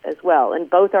imaginative as well. And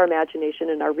both our imagination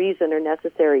and our reason are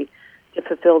necessary to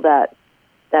fulfill that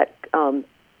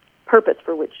purpose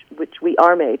for which we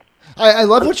are made. I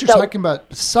love what you're talking about,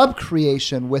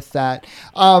 subcreation with that.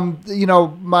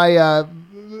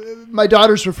 My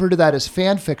daughters refer to that as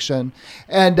fan fiction.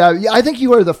 And I think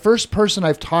you are the first person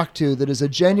I've talked to that is a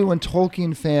genuine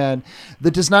Tolkien fan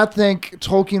that does not think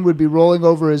Tolkien would be rolling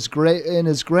over in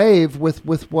his grave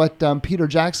with what Peter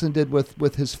Jackson did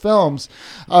with his films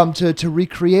to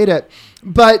recreate it.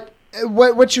 But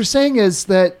what you're saying is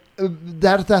that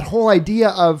whole idea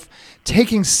of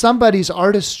taking somebody's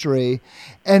artistry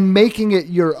and making it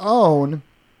your own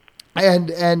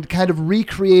and kind of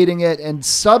recreating it and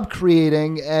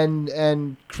subcreating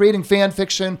and creating fan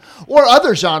fiction or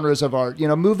other genres of art,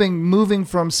 moving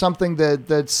from something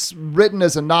that's written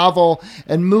as a novel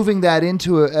and moving that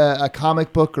into a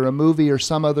comic book or a movie or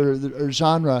some other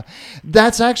genre.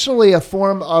 That's actually a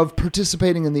form of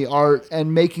participating in the art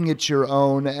and making it your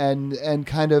own and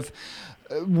kind of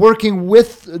working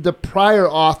with the prior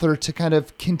author to kind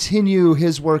of continue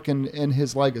his work and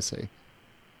his legacy.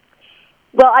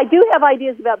 Well, I do have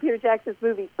ideas about Peter Jackson's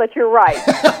movies, but you're right.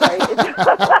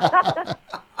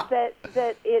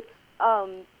 that it's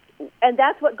and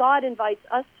that's what God invites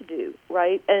us to do,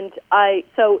 right? And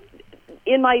so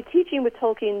in my teaching with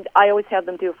Tolkien, I always have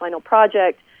them do a final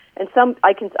project, and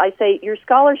I say your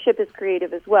scholarship is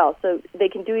creative as well. So they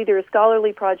can do either a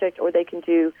scholarly project or they can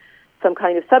do some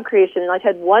kind of subcreation. And I've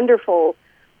had wonderful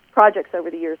projects over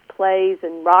the years, plays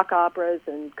and rock operas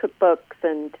and cookbooks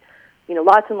and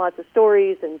lots and lots of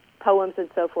stories and poems and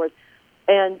so forth.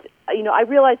 And, I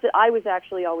realized that I was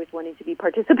actually always wanting to be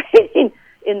participating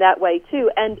in that way too.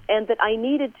 And that I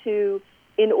needed to,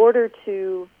 in order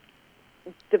to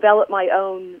develop my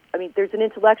own, there's an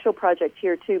intellectual project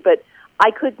here too, but I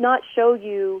could not show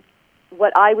you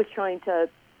what I was trying to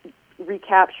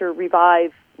recapture,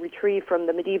 revive, retrieve from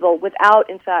the medieval without,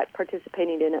 in fact,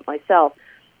 participating in it myself.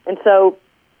 And so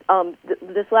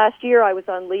this last year I was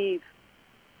on leave,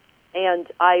 and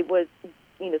I was,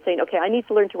 saying, okay, I need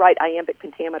to learn to write iambic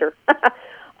pentameter.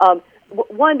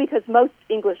 One, because most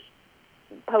English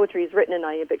poetry is written in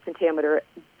iambic pentameter,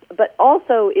 but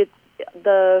also it's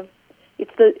the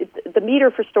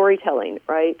meter for storytelling,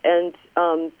 right? And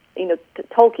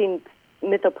Tolkien's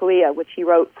Mythopoeia, which he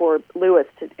wrote for Lewis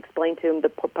to explain to him the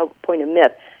point of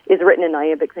myth, is written in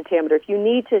iambic pentameter. If you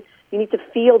need to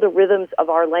feel the rhythms of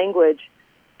our language,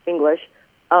 English.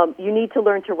 You need to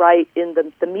learn to write in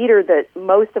the meter that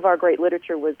most of our great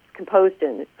literature was composed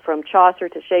in, from Chaucer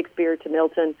to Shakespeare to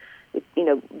Milton.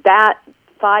 That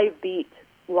 5-beat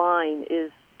line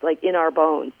is like in our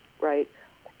bones, right?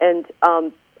 And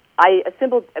I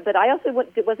assembled, but I also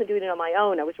wasn't doing it on my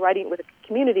own. I was writing it with a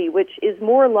community, which is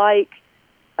more like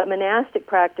a monastic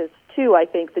practice too. I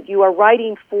think that you are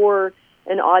writing for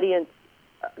an audience,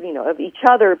 of each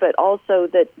other, but also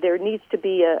that there needs to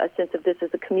be a sense of this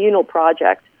as a communal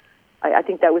project. I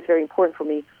think that was very important for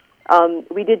me.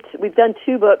 We've done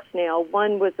 2 books now.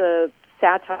 One was a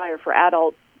satire for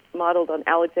adults modeled on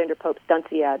Alexander Pope's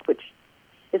Dunciad, which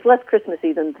is less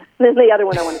Christmassy than the other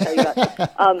one I want to tell you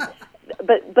about.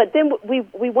 But then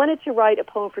we wanted to write a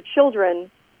poem for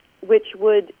children, which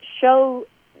would show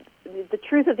the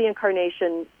truth of the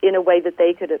incarnation in a way that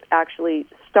they could actually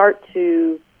start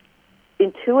to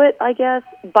intuit, I guess,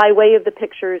 by way of the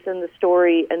pictures and the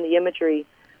story and the imagery.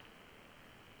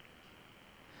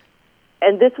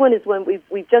 and this one is one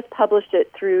we've just published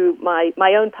it through my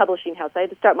own publishing house. I had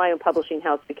to start my own publishing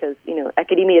house because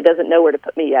academia doesn't know where to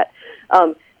put me yet.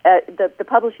 The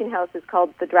publishing house is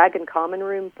called the Dragon Common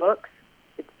Room Books.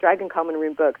 It's Dragon Common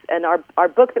Room Books, and our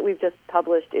book that we've just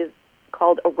published is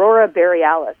called Aurora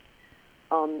Borealis.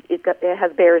 It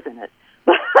has bears in it.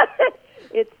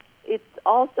 It's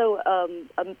also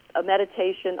a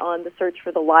meditation on the search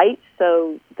for the light.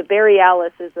 So the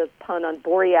Borealis is a pun on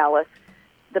Borealis.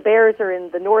 The bears are in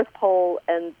the North Pole,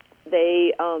 and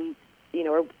they are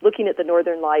looking at the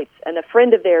northern lights. And a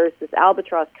friend of theirs, this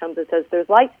albatross, comes and says, "There's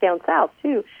lights down south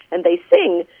too," and they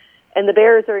sing. And the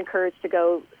bears are encouraged to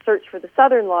go search for the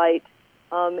southern light.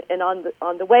 And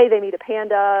on the way, they meet a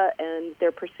panda, and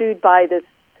they're pursued by this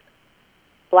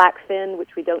blackfin,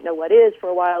 which we don't know what is. For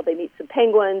a while, they meet some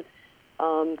penguins,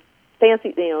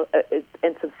 fancy,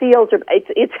 and some seals.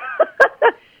 It's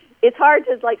it's hard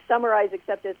to summarize,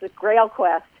 except it's a Grail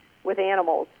quest with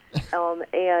animals.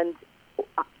 And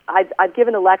I've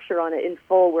given a lecture on it in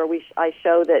full, where I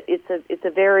show that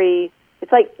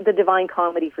it's like the Divine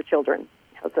Comedy for children.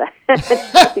 How's that?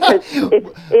 Because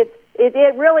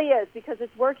it really is, because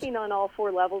it's working on all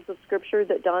four levels of Scripture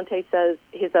that Dante says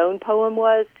his own poem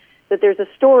was. That there's a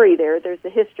story there, there's the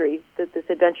history, this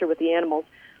adventure with the animals.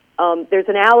 There's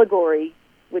an allegory,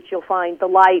 which you'll find the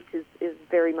light is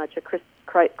very much a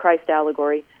Christ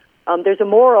allegory. There's a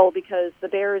moral, because the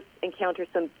bears encounter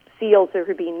some seals that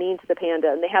are being mean to the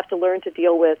panda, and they have to learn to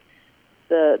deal with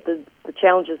the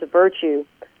challenges of virtue.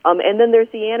 And then there's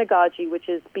the anagogy, which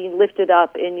is being lifted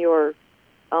up in your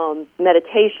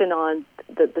meditation on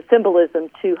the symbolism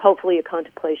to hopefully a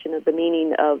contemplation of the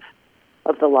meaning of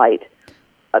the light.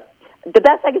 The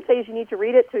best I can say is you need to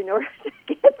read it in order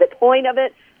to get the point of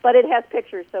it, but it has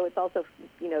pictures, so it's also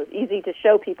easy to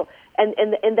show people. And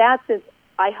in that sense,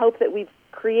 I hope that we've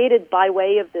created, by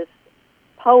way of this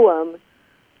poem,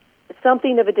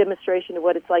 something of a demonstration of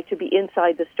what it's like to be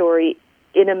inside the story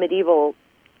in a medieval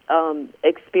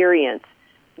experience,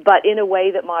 but in a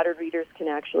way that modern readers can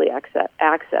actually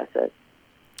access it.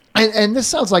 And this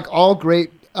sounds like all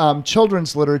great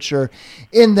children's literature,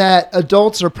 in that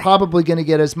adults are probably going to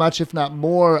get as much, if not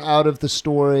more, out of the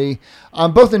story,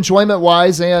 both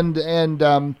enjoyment-wise and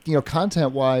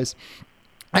content-wise,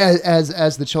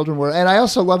 as the children were. And I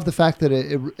also love the fact that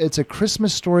it's a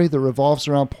Christmas story that revolves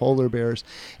around polar bears,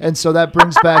 and so that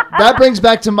brings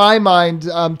back to my mind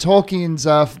Tolkien's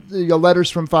Letters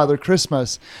from Father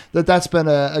Christmas. That's been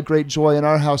a great joy in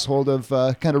our household of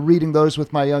kind of reading those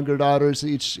with my younger daughters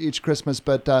each Christmas.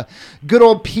 But good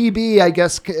old PB, I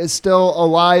guess, is still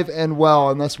alive and well,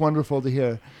 and that's wonderful to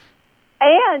hear.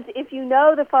 And if you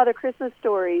know the Father Christmas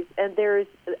stories, and there's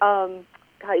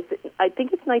I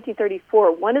think it's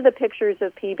 1934. One of the pictures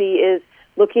of PB is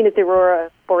looking at the Aurora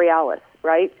Borealis,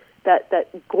 right? That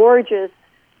gorgeous,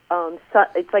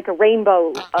 it's like a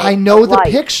rainbow. I know the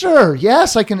light. Picture.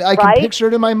 Yes, I can picture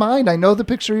it in my mind. I know the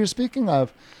picture you're speaking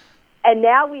of. And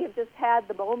now we have just had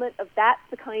the moment of that's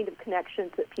the kind of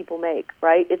connections that people make,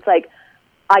 right? It's like,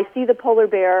 I see the polar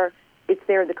bear. It's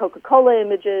there in the Coca-Cola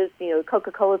images.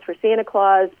 Coca-Cola's for Santa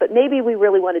Claus. But maybe we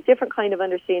really want a different kind of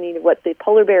understanding of what the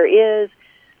polar bear is.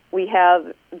 We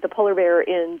have the polar bear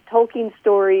in Tolkien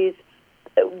stories.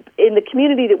 In the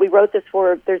community that we wrote this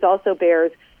for, there's also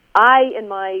bears. I, in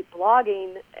my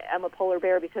blogging, am a polar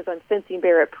bear because I'm fencing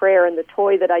bear at prayer, and the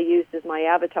toy that I used as my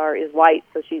avatar is white,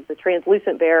 so she's the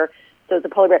translucent bear, so it's a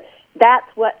polar bear. That's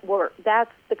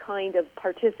the kind of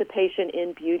participation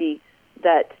in beauty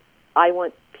that I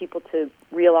want people to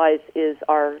realize is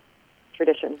our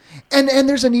tradition. And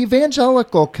there's an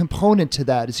evangelical component to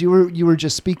that, as you were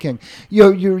just speaking.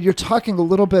 You're talking a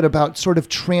little bit about sort of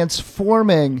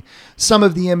transforming some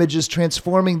of the images,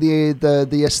 transforming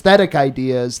the aesthetic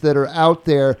ideas that are out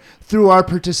there through our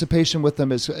participation with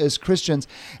them as Christians.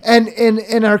 And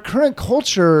in our current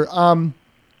culture,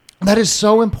 that is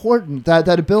so important.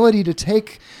 That ability to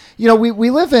take. We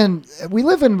live in,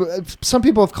 some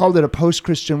people have called it a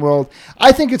post-Christian world.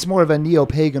 I think it's more of a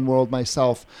neo-pagan world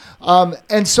myself.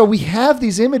 And so we have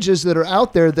these images that are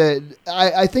out there that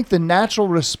I think the natural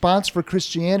response for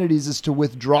Christianity is to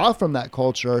withdraw from that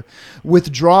culture,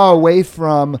 withdraw away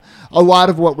from a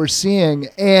lot of what we're seeing.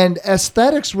 And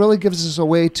aesthetics really gives us a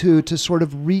way to sort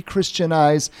of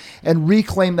re-Christianize and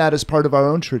reclaim that as part of our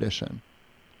own tradition.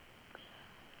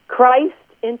 Christ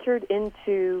entered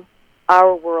into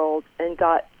our world and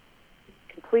got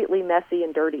completely messy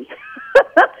and dirty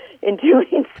in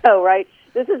doing so, right?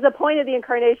 This is the point of the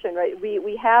incarnation, right?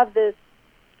 We have this.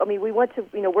 We want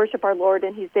to worship our Lord,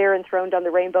 and He's there enthroned on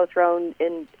the rainbow throne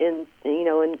in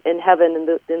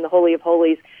heaven in the Holy of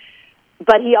Holies.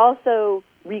 But He also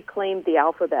reclaimed the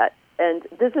alphabet, And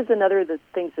this is another of the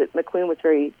things that McLuhan was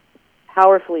very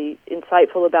powerfully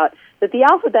insightful about, that the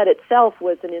alphabet itself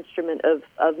was an instrument of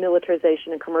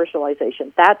militarization and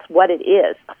commercialization. That's what it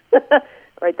is.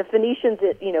 Right? The Phoenicians,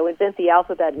 invent the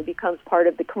alphabet and it becomes part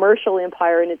of the commercial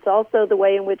empire, and it's also the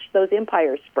way in which those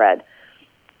empires spread.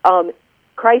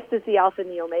 Christ is the Alpha and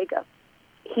the Omega.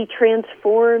 He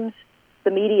transforms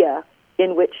the media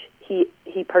in which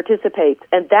he participates,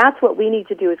 and that's what we need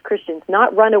to do as Christians,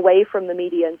 not run away from the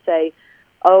media and say,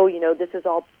 oh, this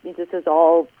is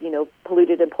all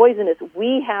polluted and poisonous.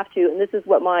 We have to, and this is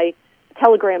what my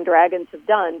Telegram dragons have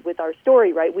done with our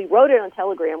story, right? We wrote it on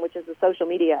Telegram, which is a social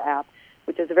media app,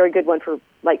 which is a very good one for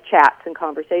like chats and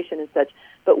conversation and such.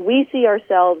 But we see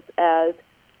ourselves as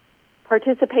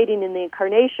participating in the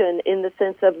incarnation in the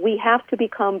sense of we have to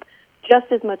become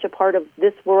just as much a part of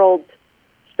this world's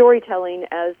storytelling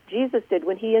as Jesus did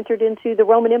when he entered into the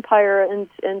Roman Empire and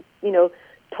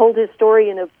told his story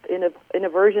in a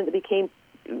version that became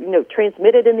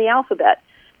transmitted in the alphabet.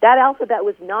 That alphabet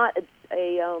was not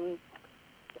a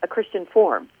Christian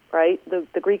form, right?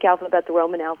 The Greek alphabet, the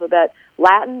Roman alphabet,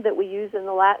 Latin that we use in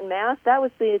the Latin Mass, that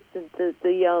was the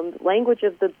language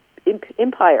of the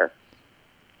empire.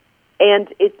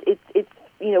 And it's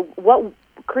what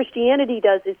Christianity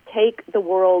does is take the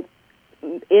world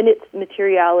in its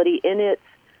materiality, in its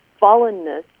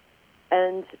fallenness,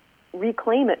 and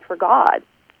reclaim it for God.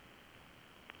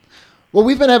 Well,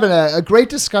 we've been having a great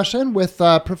discussion with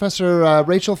Professor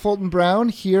Rachel Fulton Brown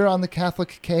here on the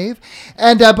Catholic Cave.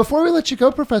 And before we let you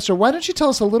go, Professor, why don't you tell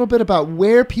us a little bit about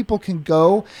where people can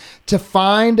go to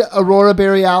find Aurora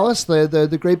Borealis,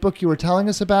 the great book you were telling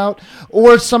us about,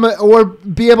 or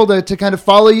be able to kind of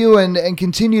follow you and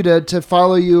continue to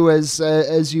follow you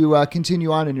as you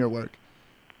continue on in your work.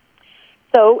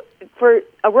 So for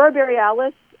Aurora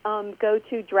Borealis, go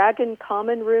to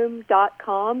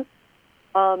dragoncommonroom.com.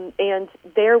 And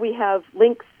there we have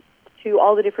links to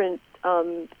all the different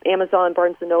Amazon,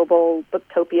 Barnes & Noble,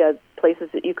 Booktopia places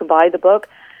that you can buy the book.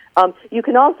 You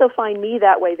can also find me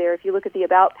that way there. If you look at the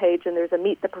About page, and there's a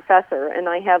Meet the Professor, and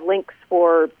I have links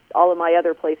for all of my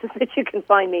other places that you can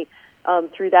find me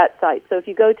through that site. So if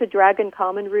you go to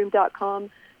dragoncommonroom.com,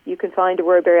 you can find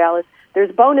Aurora Borealis.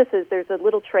 There's bonuses. There's a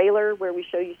little trailer where we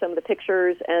show you some of the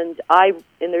pictures, and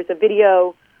there's a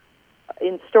video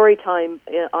in Storytime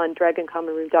on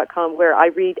dragoncommonroom.com where I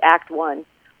read Act 1,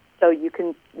 so you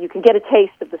can get a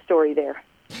taste of the story there.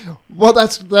 Well,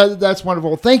 that's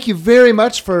wonderful. Thank you very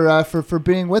much for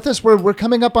being with us. We're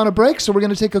coming up on a break, so we're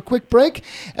going to take a quick break,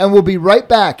 and we'll be right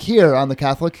back here on the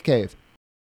Catholic Cave.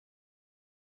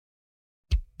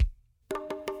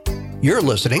 You're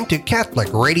listening to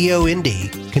Catholic Radio Indy,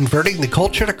 converting the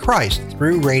culture to Christ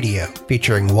through radio,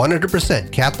 featuring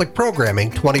 100% Catholic programming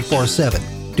 24/7.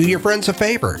 Do your friends a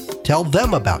favor. Tell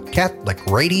them about Catholic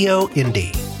Radio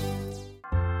Indy.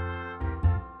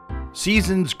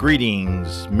 Season's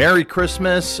greetings, Merry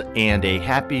Christmas, and a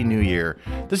Happy New Year.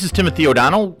 This is Timothy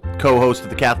O'Donnell, co-host of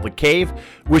the Catholic Cave,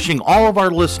 wishing all of our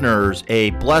listeners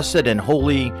a blessed and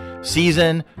holy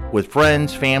season with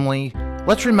friends, family.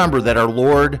 Let's remember that our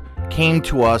Lord came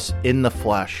to us in the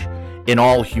flesh, in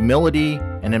all humility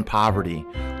and in poverty.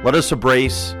 Let us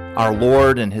embrace our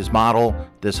Lord and his model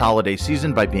this holiday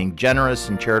season by being generous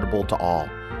and charitable to all.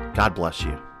 God bless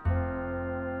you.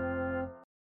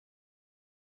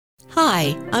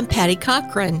 Hi, I'm Patty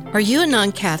Cochran. Are you a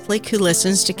non-Catholic who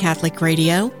listens to Catholic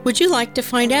radio? Would you like to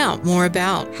find out more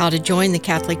about how to join the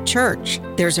Catholic Church?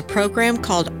 There's a program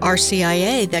called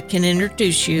RCIA that can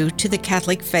introduce you to the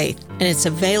Catholic faith, and it's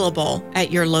available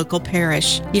at your local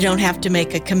parish. You don't have to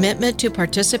make a commitment to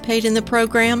participate in the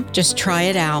program. Just try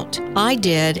it out. I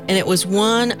did, and it was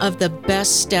one of the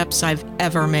best steps I've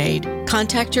ever made.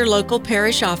 Contact your local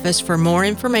parish office for more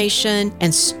information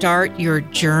and start your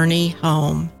journey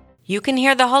home. You can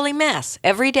hear the Holy Mass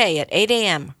every day at 8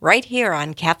 a.m. right here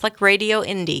on Catholic Radio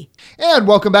Indy. And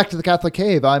welcome back to the Catholic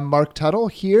Cave. I'm Mark Tuttle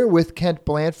here with Kent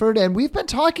Blanford, and we've been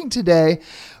talking today.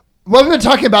 Well, we've been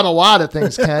talking about a lot of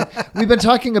things, Kent. We've been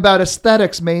talking about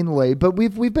aesthetics mainly, but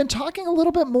we've been talking a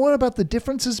little bit more about the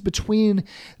differences between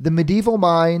the medieval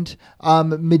mind,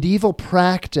 medieval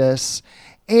practice,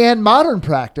 and modern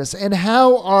practice, and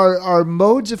how our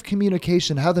modes of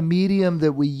communication, how the medium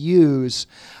that we use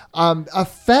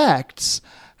affects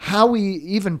how we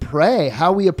even pray,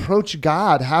 how we approach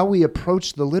God, how we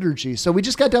approach the liturgy. So we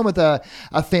just got done with a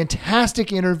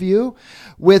fantastic interview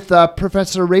with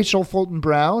Professor Rachel Fulton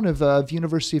Brown of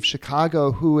University of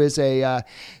Chicago, who is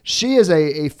she is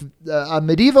a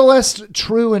medievalist,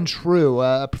 true and true,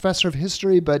 a professor of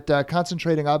history, but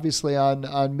concentrating obviously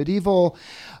on medieval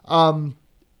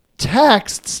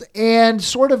texts and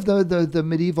sort of the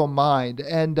medieval mind.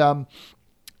 And,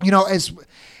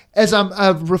 as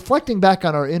I'm reflecting back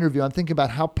on our interview, I'm thinking about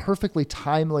how perfectly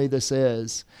timely this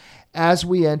is as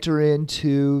we enter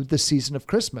into the season of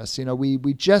Christmas.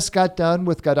 We just got done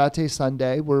with Gaudete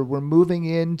Sunday. We're moving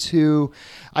into,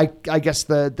 I guess,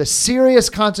 the serious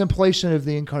contemplation of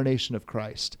the incarnation of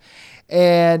Christ.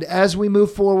 And as we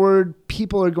move forward,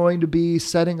 people are going to be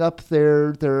setting up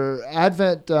their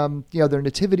Advent, their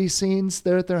nativity scenes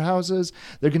there at their houses.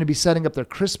 They're going to be setting up their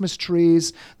Christmas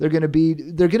trees. They're going to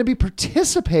be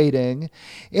participating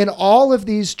in all of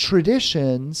these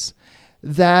traditions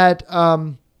that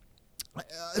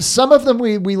some of them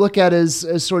we look at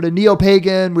as sort of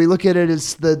neo-pagan. We look at it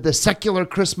as the secular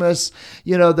Christmas,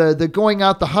 the going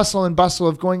out, the hustle and bustle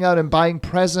of going out and buying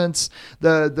presents,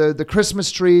 the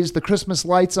Christmas trees, the Christmas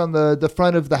lights on the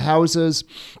front of the houses.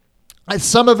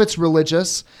 Some of it's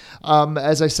religious.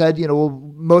 As I said,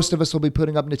 most of us will be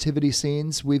putting up nativity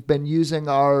scenes. We've been using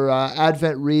our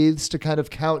Advent wreaths to kind of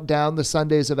count down the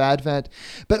Sundays of Advent.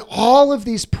 But all of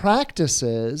these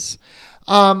practices,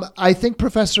 I think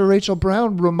Professor Rachel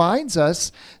Brown reminds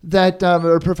us that,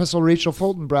 or Professor Rachel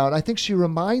Fulton Brown, I think she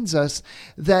reminds us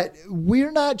that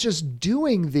we're not just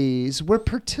doing these, we're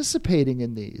participating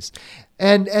in these.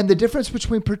 And the difference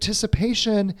between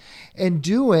participation and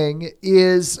doing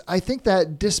is, I think,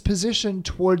 that disposition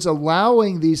towards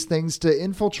allowing these things to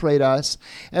infiltrate us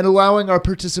and allowing our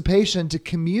participation to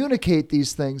communicate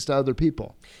these things to other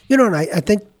people. And I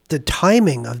think the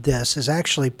timing of this is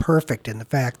actually perfect in the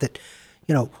fact that,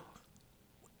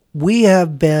 we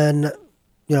have been,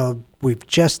 we've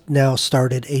just now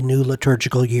started a new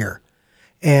liturgical year.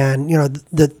 And,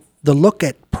 the look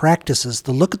at practices,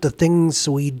 the look at the things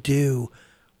we do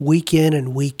week in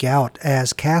and week out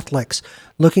as Catholics,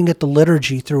 looking at the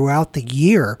liturgy throughout the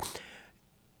year,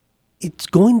 it's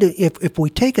going to, if we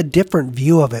take a different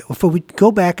view of it, if we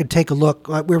go back and take a look,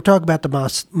 we were talking about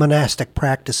the monastic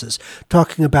practices,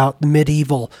 talking about the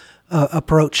medieval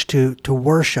approach to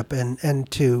worship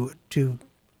and to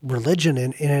religion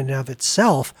in and of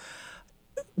itself.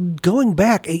 Going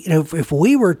back, if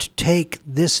we were to take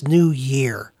this new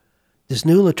year, this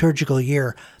new liturgical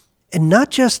year, and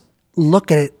not just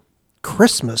look at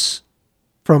Christmas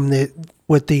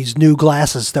with these new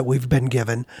glasses that we've been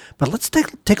given, but let's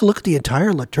take a look at the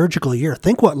entire liturgical year.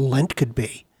 Think what Lent could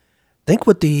be. Think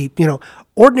what the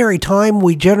ordinary time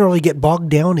we generally get bogged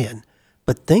down in.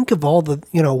 But think of all the,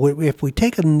 if we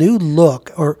take a new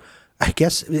look, or I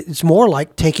guess it's more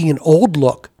like taking an old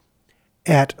look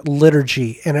at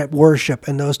liturgy and at worship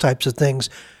and those types of things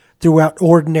throughout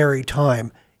ordinary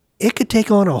time, it could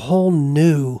take on a whole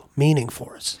new meaning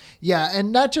for us. Yeah,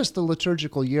 and not just the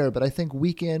liturgical year, but I think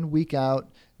week in, week out,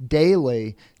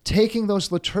 daily, taking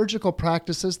those liturgical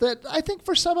practices that I think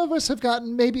for some of us have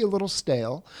gotten maybe a little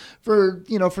stale. For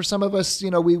some of us,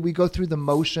 we go through the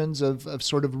motions of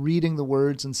sort of reading the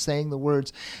words and saying the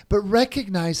words, but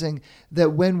recognizing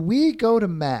that when we go to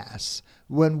Mass,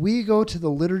 when we go to the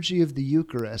liturgy of the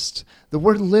Eucharist, the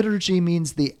word liturgy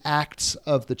means the acts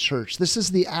of the church. This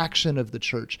is the action of the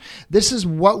church. This is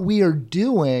what we are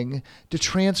doing to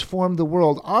transform the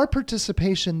world. Our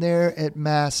participation there at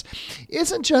Mass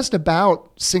isn't just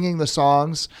about singing the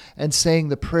songs and saying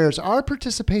the prayers. Our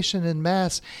participation in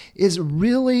Mass is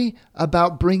really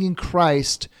about bringing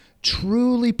Christ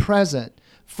truly present,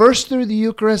 first through the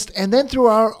Eucharist, and then through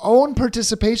our own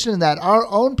participation in that, our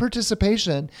own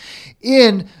participation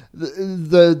in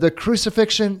the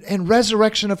crucifixion and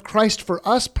resurrection of Christ for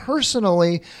us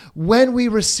personally. When we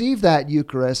receive that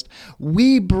Eucharist,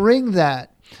 we bring that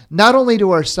not only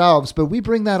to ourselves, but we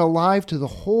bring that alive to the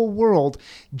whole world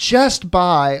just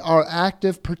by our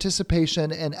active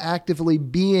participation and actively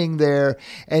being there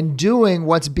and doing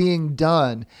what's being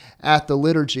done at the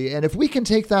liturgy. And if we can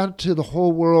take that to the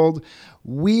whole world,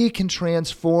 we can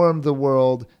transform the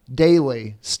world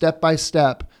daily, step by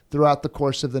step, throughout the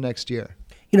course of the next year.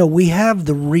 We have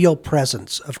the real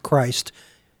presence of Christ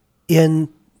in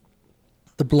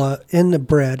the blood, in the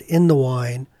bread, in the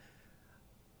wine.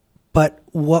 But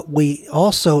what we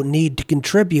also need to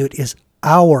contribute is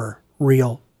our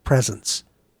real presence.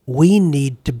 We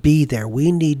need to be there.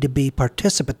 We need to be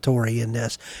participatory in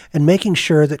this and making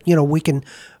sure that, we can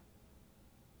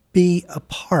be a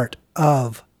part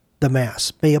of the Mass,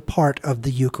 be a part of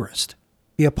the Eucharist,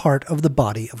 be a part of the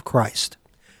body of Christ.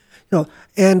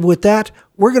 And with that,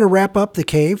 we're going to wrap up the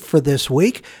Cave for this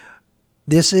week.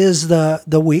 This is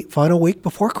the final week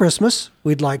before Christmas.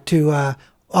 We'd like to,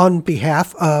 on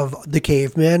behalf of the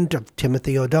Cavemen, of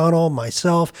Timothy O'Donnell,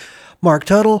 myself, Mark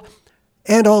Tuttle,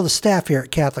 and all the staff here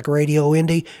at Catholic Radio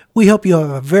Indy. We hope you have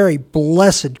a very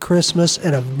blessed Christmas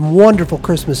and a wonderful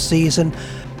Christmas season.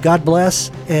 God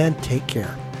bless and take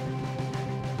care.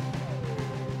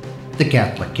 The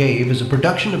Catholic Cave is a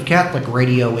production of Catholic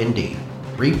Radio Indy.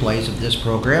 Replays of this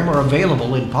program are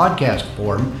available in podcast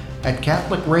form at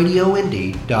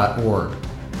catholicradioindy.org.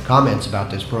 Comments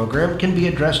about this program can be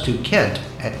addressed to Kent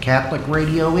at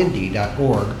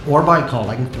catholicradioindy.org or by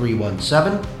calling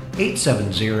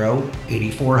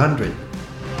 317-870-8400.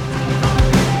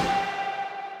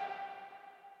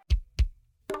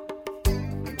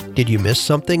 Did you miss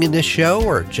something in this show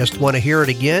or just want to hear it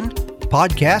again?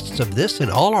 Podcasts of this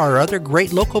and all our other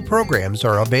great local programs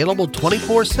are available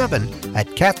 24/7 at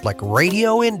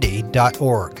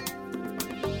catholicradioindy.org.